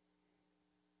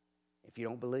 If you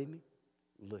don't believe me,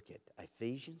 look at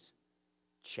Ephesians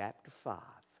chapter 5,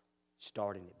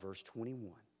 starting at verse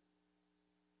 21.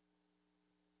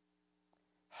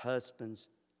 Husbands,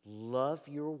 love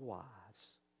your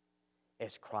wives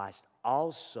as Christ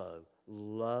also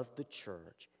loved the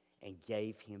church and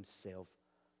gave himself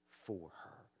for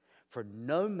her. For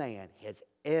no man has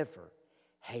ever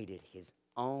hated his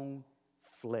own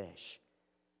flesh,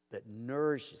 but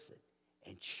nourishes it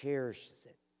and cherishes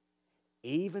it.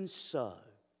 Even so,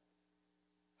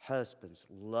 husbands,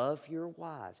 love your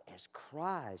wives as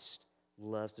Christ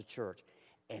loves the church.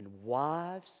 And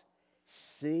wives,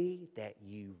 see that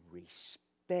you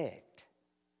respect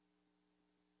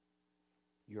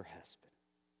your husband.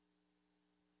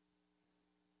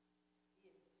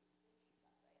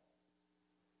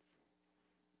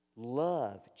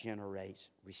 Love generates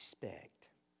respect.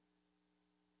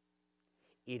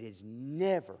 It is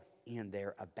never in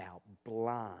there about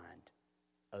blind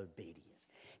obedience.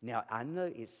 Now, I know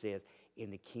it says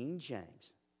in the King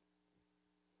James,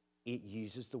 it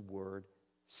uses the word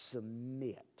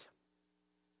submit.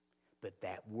 But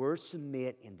that word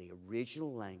submit in the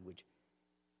original language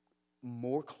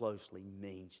more closely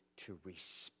means to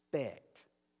respect.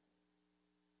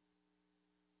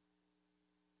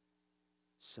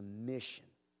 Submission.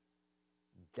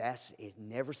 It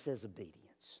never says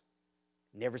obedience.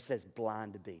 Never says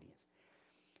blind obedience.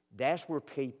 That's where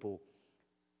people,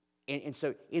 and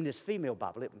so in this female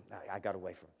Bible, I got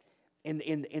away from it.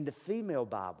 In the female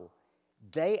Bible,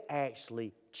 they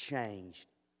actually changed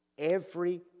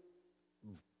every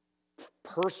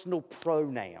personal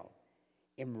pronoun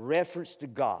in reference to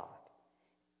God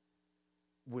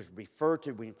was referred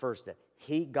to when first to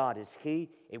he, God is he,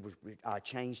 it was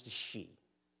changed to she.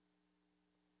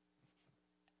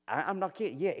 I'm not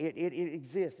kidding. Yeah, it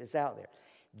exists. It's out there.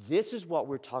 This is what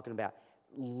we're talking about,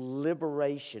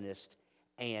 liberationist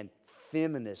and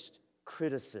feminist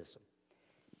criticism.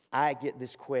 I get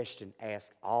this question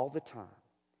asked all the time,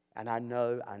 and I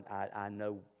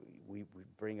know we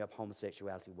bring up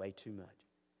homosexuality way too much.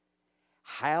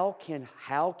 How can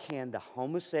the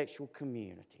homosexual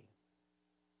community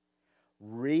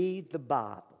read the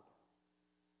Bible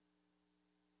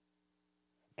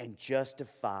and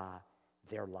justify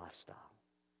their lifestyle?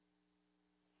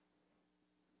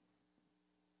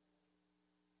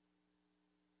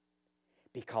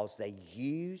 Because they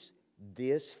use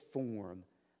this form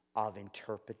of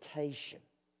interpretation.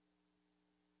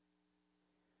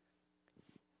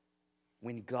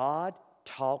 When God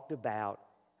talked about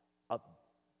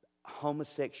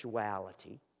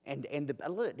homosexuality,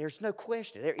 look, there's no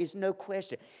question, there is no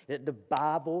question that the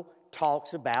Bible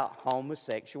talks about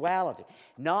homosexuality.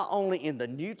 Not only in the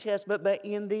New Testament, but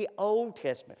in the Old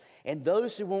Testament. And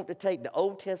those who want to take the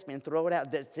Old Testament and throw it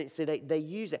out, they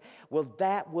use it. Well,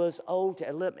 that was Old.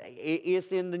 Look,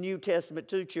 it's in the New Testament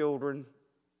too, children.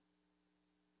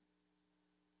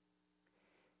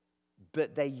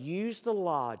 But they use the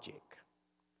logic.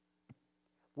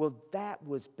 Well, that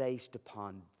was based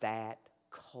upon that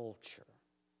culture.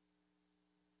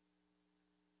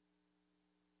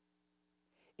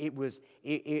 It's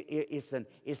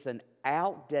an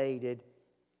outdated,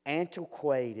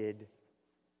 antiquated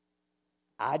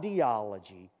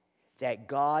ideology that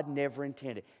God never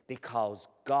intended, because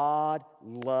God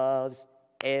loves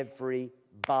everybody.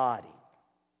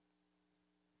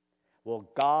 Well,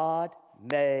 God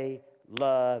may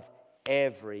love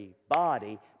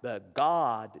everybody, but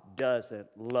God doesn't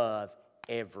love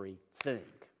everything.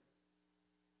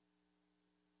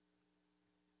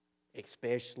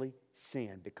 Especially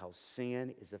sin, because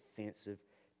sin is offensive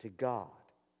to God.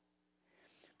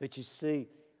 But you see,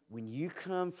 when you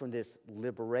come from this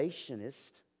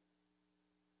liberationist,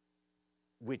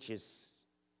 which is,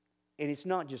 and it's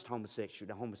not just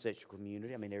the homosexual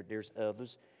community, I mean, there's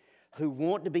others who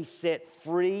want to be set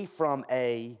free from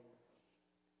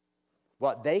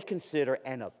what they consider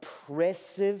an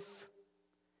oppressive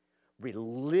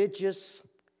religious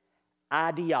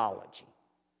ideology.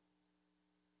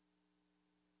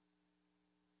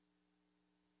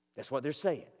 That's what they're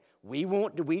saying. We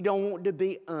don't want to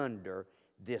be under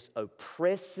this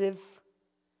oppressive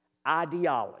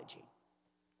ideology.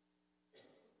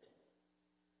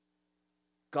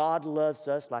 God loves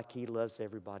us like He loves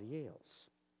everybody else.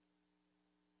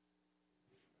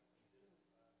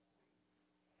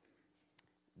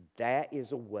 That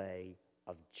is a way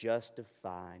of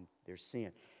justifying their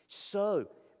sin. So,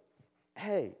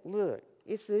 hey, look,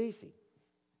 it's easy.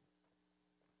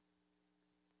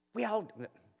 We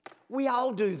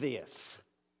all do this.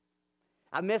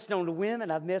 I messed on the women.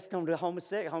 I've messed on the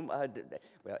homosexual.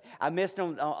 I messed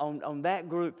on that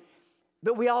group.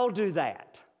 But we all do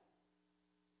that.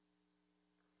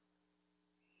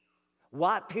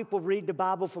 White people read the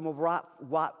Bible from a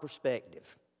white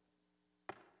perspective.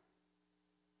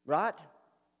 Right?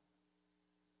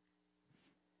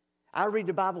 I read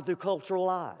the Bible through cultural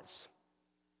eyes.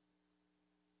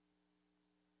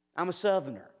 I'm a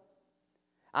Southerner.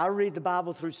 I read the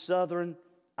Bible through Southern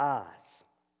eyes.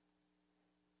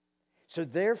 So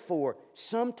therefore,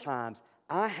 sometimes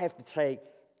I have to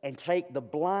take the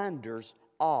blinders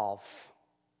off.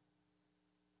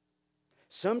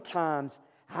 Sometimes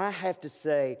I have to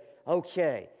say,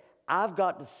 okay, I've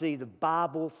got to see the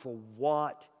Bible for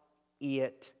what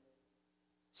it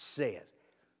says.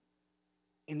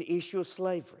 In the issue of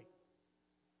slavery,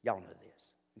 y'all know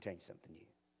this. I'm telling you something new.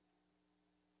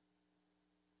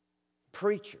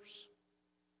 Preachers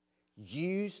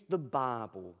use the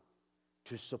Bible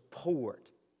to support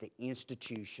the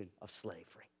institution of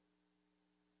slavery.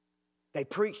 They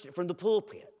preached it from the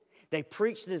pulpit. They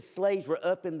preached it as slaves were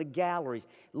up in the galleries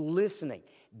listening,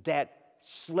 that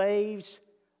slaves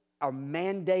are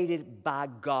mandated by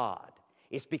God.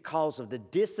 It's because of the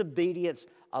disobedience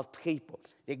of people.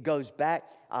 It goes back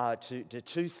to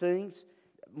two things,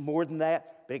 more than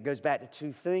that, but it goes back to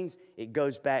two things. It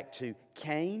goes back to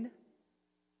Cain.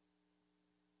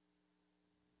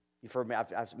 You've heard me,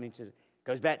 I've mentioned it. It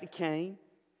goes back to Cain.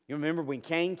 You remember when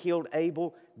Cain killed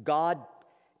Abel,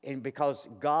 because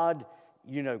God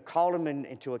called him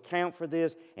into account for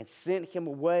this and sent him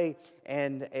away.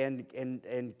 And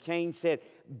Cain said,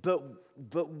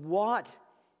 but what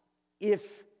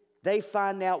if they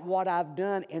find out what I've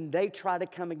done and they try to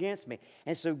come against me?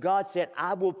 And so God said,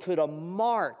 I will put a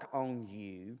mark on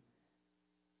you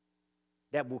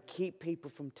that will keep people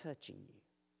from touching you.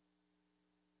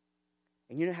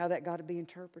 And you know how that got to be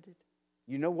interpreted?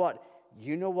 You know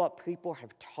what people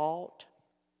have taught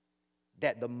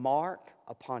that the mark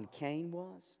upon Cain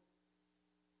was?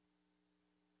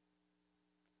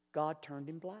 God turned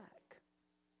him black.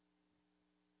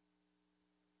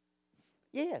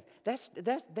 Yes,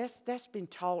 that's been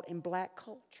taught in black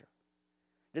culture.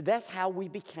 That's how we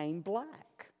became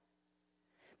black.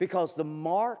 Because the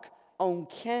mark on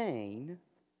Cain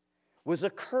was a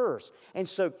curse. And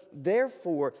so,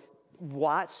 therefore,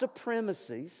 white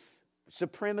supremacy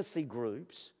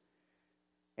groups,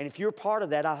 and if you're part of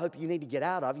that, I hope you need to get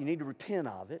out of, you need to repent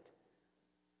of it.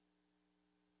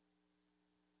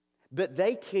 But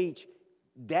they teach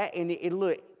that, and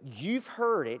look, you've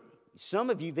heard it, some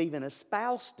of you've even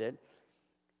espoused it,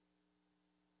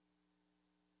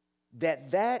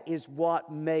 that is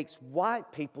what makes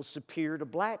white people superior to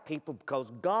black people, because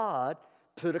God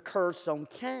put a curse on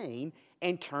Cain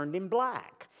and turned him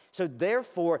black. So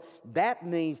therefore, that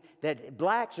means that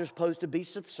blacks are supposed to be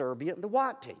subservient to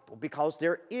white people because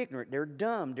they're ignorant, they're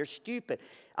dumb, they're stupid.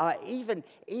 Even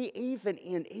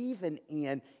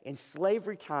in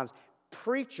slavery times,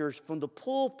 preachers from the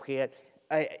pulpit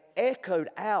echoed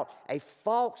out a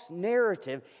false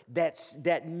narrative that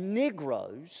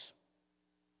niggers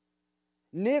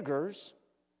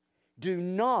do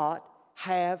not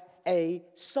have a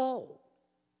soul.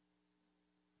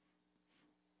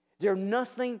 They're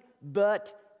nothing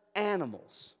but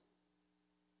animals.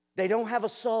 They don't have a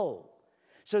soul.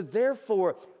 So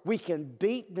therefore, we can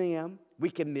beat them, we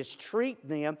can mistreat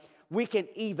them, we can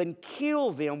even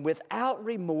kill them without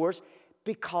remorse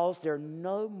because they're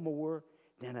no more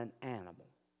than an animal.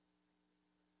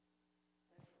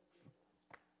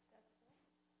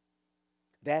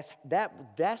 That's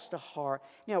the heart.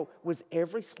 Was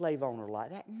every slave owner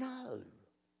like that? No.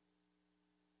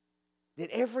 Did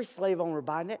every slave owner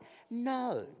buy that?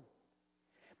 No.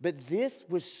 But this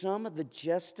was some of the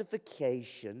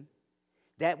justification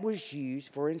that was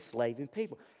used for enslaving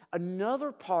people.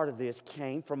 Another part of this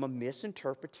came from a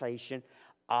misinterpretation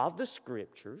of the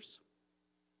Scriptures.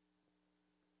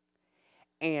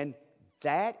 And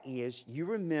that is, you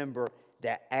remember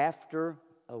that after,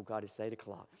 oh God, it's 8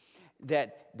 o'clock,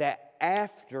 that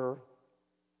after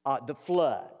the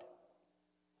flood,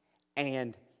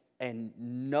 and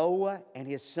Noah and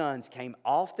his sons came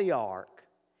off the ark,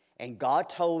 and God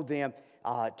told them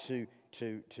to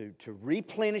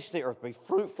replenish the earth, be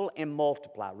fruitful and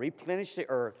multiply, replenish the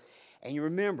earth. And you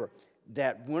remember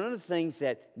that one of the things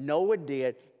that Noah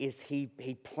did is he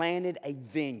planted a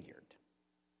vineyard.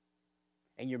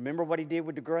 And you remember what he did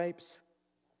with the grapes?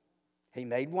 He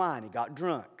made wine. He got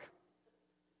drunk.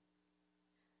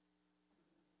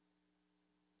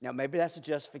 Now, maybe that's a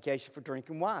justification for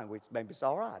drinking wine, which maybe it's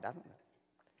all right. I don't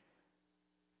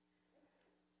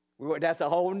know. That's a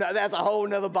whole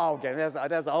nother ballgame.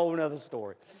 That's a whole nother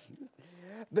story.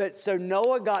 But so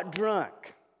Noah got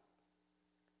drunk.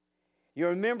 You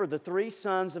remember the 3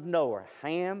 sons of Noah,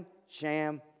 Ham,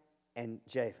 Shem, and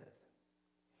Japheth.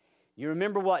 You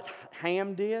remember what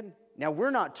Ham did? Now,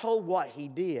 we're not told what he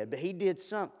did, but he did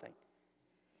something.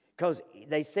 Because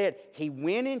they said he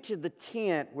went into the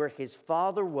tent where his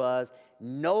father was.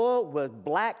 Noah was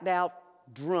blacked out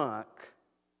drunk.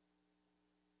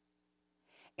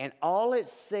 And all it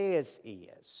says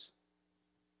is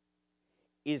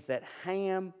that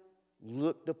Ham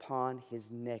looked upon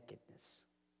his nakedness.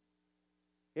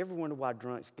 You ever wonder why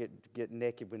drunks get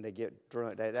naked when they get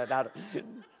drunk?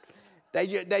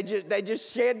 They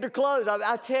just shed their clothes.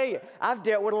 I tell you, I've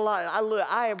dealt with a lot.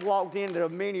 I have walked into a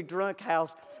mini drunk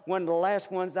house. One of the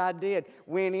last ones I did,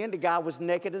 went in, the guy was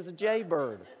naked as a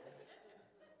jaybird.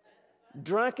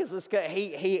 Drunk as a skull.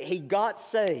 He got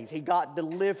saved. He got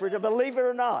delivered. Believe it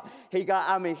or not,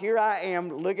 here I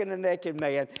am looking at a naked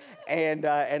man, and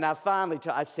I finally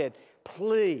I said,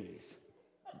 please.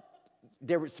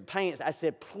 There were some pants. I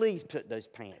said, please put those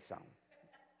pants on.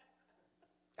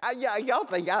 Y'all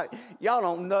think y'all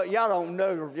don't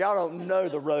know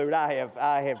the road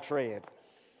I have tread.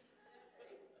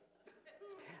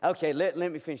 Okay, let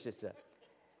me finish this up.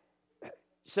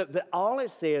 So, but all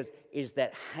it says is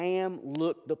that Ham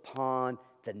looked upon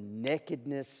the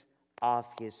nakedness of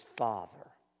his father.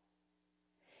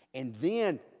 And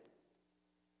then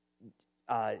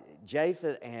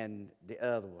Japheth and the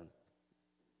other one,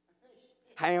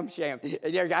 Ham, Sham. I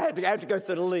have to go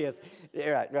through the list.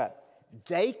 Yeah, right.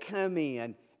 They come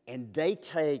in and they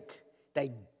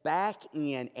back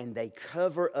in and they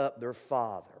cover up their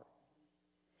father.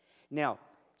 Now,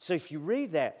 so if you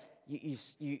read that,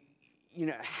 you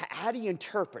know, how do you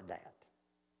interpret that?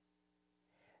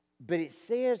 But it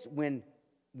says when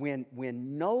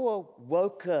Noah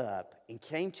woke up and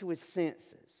came to his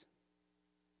senses,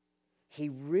 he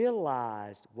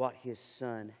realized what his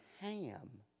son Ham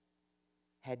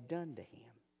had done to him.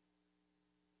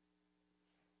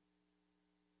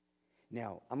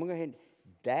 Now, I'm going to go ahead and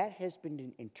that has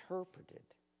been interpreted.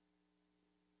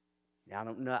 Now,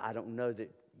 I don't know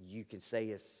that you can say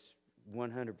it's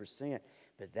 100%,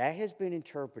 but that has been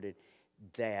interpreted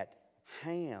that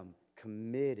Ham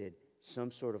committed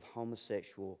some sort of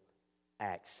homosexual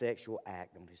act, sexual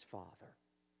act on his father.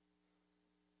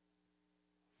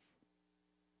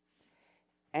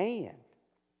 And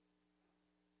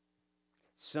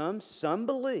some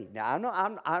believe.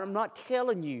 Now, I'm not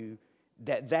telling you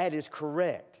that is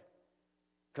correct,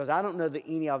 because I don't know that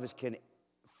any of us can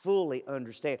fully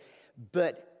understand.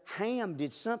 But Ham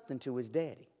did something to his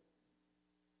daddy,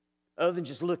 other than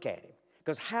just look at him.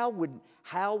 Because how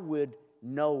would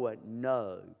Noah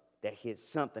know that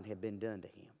something had been done to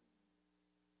him?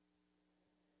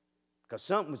 Because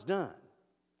something was done,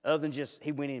 other than just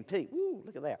he went in and peeked. Woo,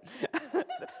 look at that.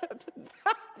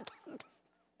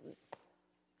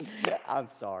 I'm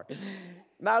sorry.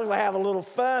 Might as well have a little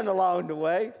fun along the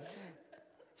way.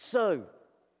 So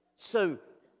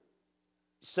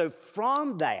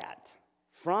from that,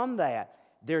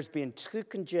 there's been two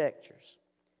conjectures.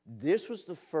 This was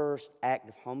the first act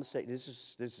of homosexuality.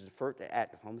 This is the first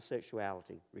act of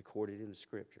homosexuality recorded in the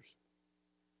Scriptures.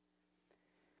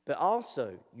 But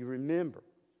also, you remember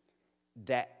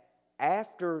that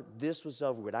after this was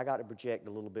over with, I got to project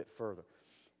a little bit further.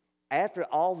 After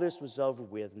all this was over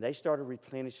with, and they started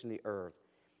replenishing the earth,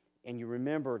 and you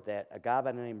remember that a guy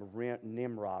by the name of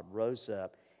Nimrod rose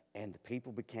up, and the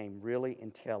people became really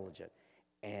intelligent,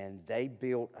 and they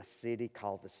built a city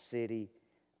called the city.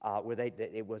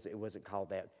 It wasn't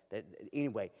called that.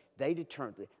 Anyway, they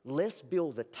determined, let's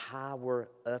build a tower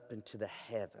up into the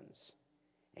heavens.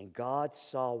 And God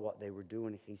saw what they were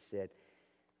doing. He said,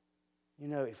 you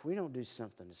know, if we don't do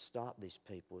something to stop these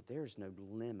people, there's no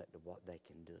limit to what they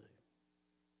can do.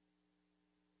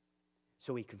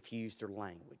 So he confused their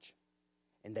language,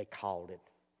 and they called it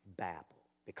Babel,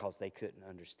 because they couldn't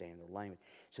understand their language.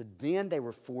 So then they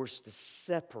were forced to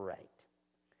separate.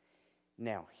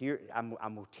 Now, here, I'm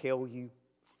going to tell you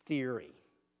theory.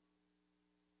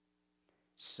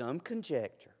 Some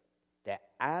conjecture that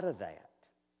out of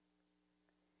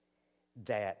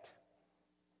that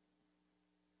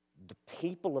the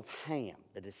people of Ham,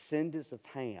 the descendants of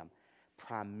Ham,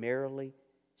 primarily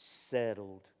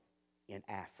settled in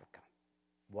Africa.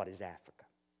 What is Africa?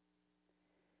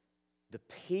 The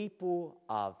people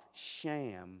of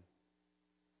Shem,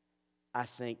 I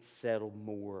think, settled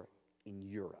more in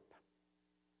Europe.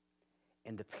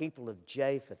 And the people of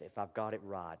Japheth, if I've got it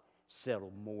right,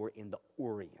 settled more in the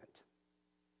Orient,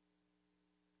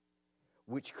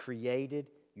 which created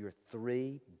your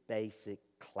three basic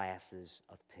classes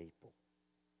of people.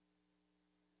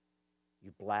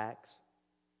 Your blacks,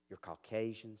 your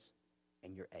Caucasians,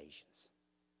 and your Asians.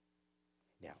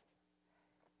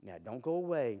 Now, don't go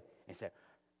away and say,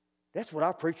 that's what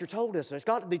our preacher told us, so it's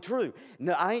got to be true.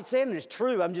 No, I ain't saying it's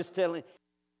true. I'm just telling.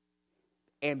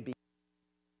 And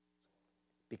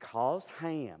because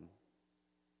Ham,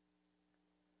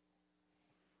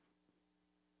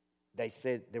 they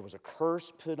said there was a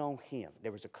curse put on him.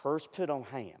 There was a curse put on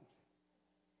Ham.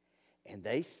 And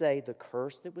they say the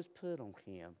curse that was put on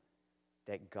him,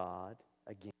 that God,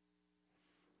 again,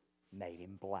 made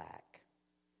him black.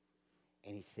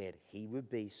 And he said he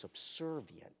would be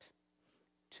subservient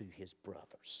to his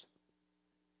brothers.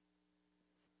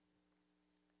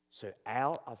 So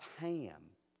out of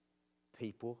Ham,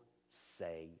 people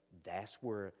say that's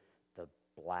where the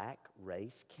black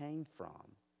race came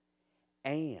from.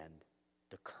 And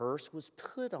the curse was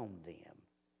put on them.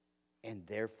 And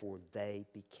therefore they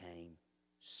became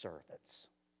servants,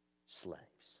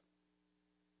 slaves.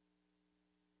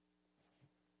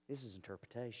 This is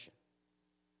interpretation.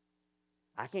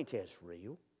 I can't tell you it's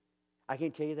real. I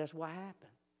can't tell you that's what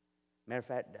happened. Matter of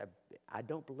fact, I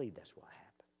don't believe that's what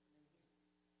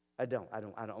happened.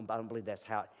 I don't believe that's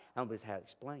how. I don't believe how it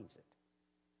explains it.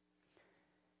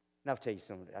 And I'll tell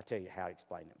you how it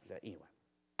explains it. Anyway,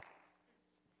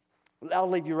 I'll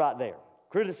leave you right there.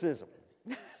 Criticism.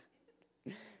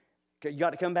 You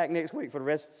got to come back next week for the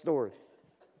rest of the story.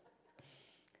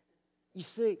 You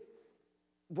see,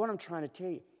 what I'm trying to tell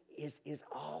you, is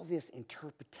all this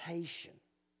interpretation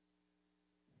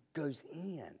goes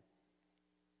in.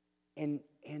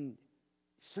 And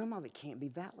some of it can't be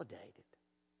validated.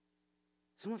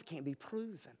 Some of it can't be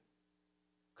proven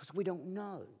because we don't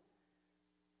know.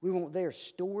 We won't there.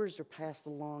 Stories are passed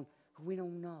along. We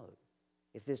don't know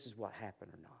if this is what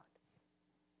happened or not.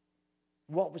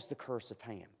 What was the curse of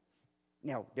Ham?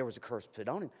 Now, there was a curse put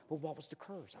on him, but what was the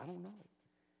curse? I don't know.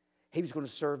 He was going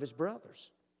to serve his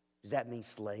brothers. Does that mean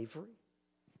slavery?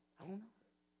 I don't know.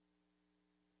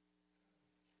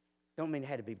 Don't mean it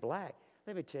had to be black.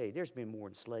 Let me tell you, there's been more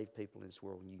enslaved people in this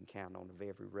world than you can count on, of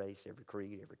every race, every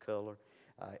creed, every color,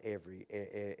 every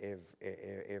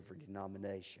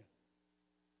denomination.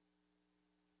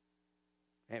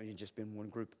 Haven't just been one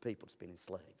group of people that's been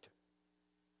enslaved.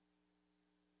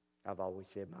 I've always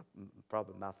said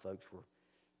probably my folks were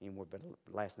anywhere, but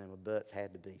the last name of Butts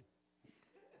had to be.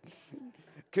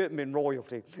 Couldn't have been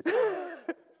royalty.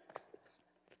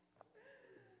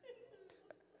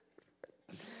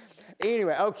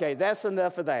 Anyway, okay, that's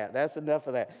enough of that. That's enough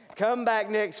of that. Come back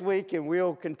next week and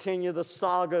we'll continue the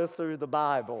saga through the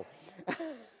Bible.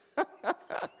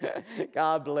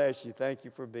 God bless you. Thank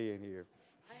you for being here.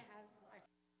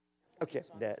 Okay,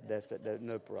 that's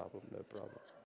no problem, no problem.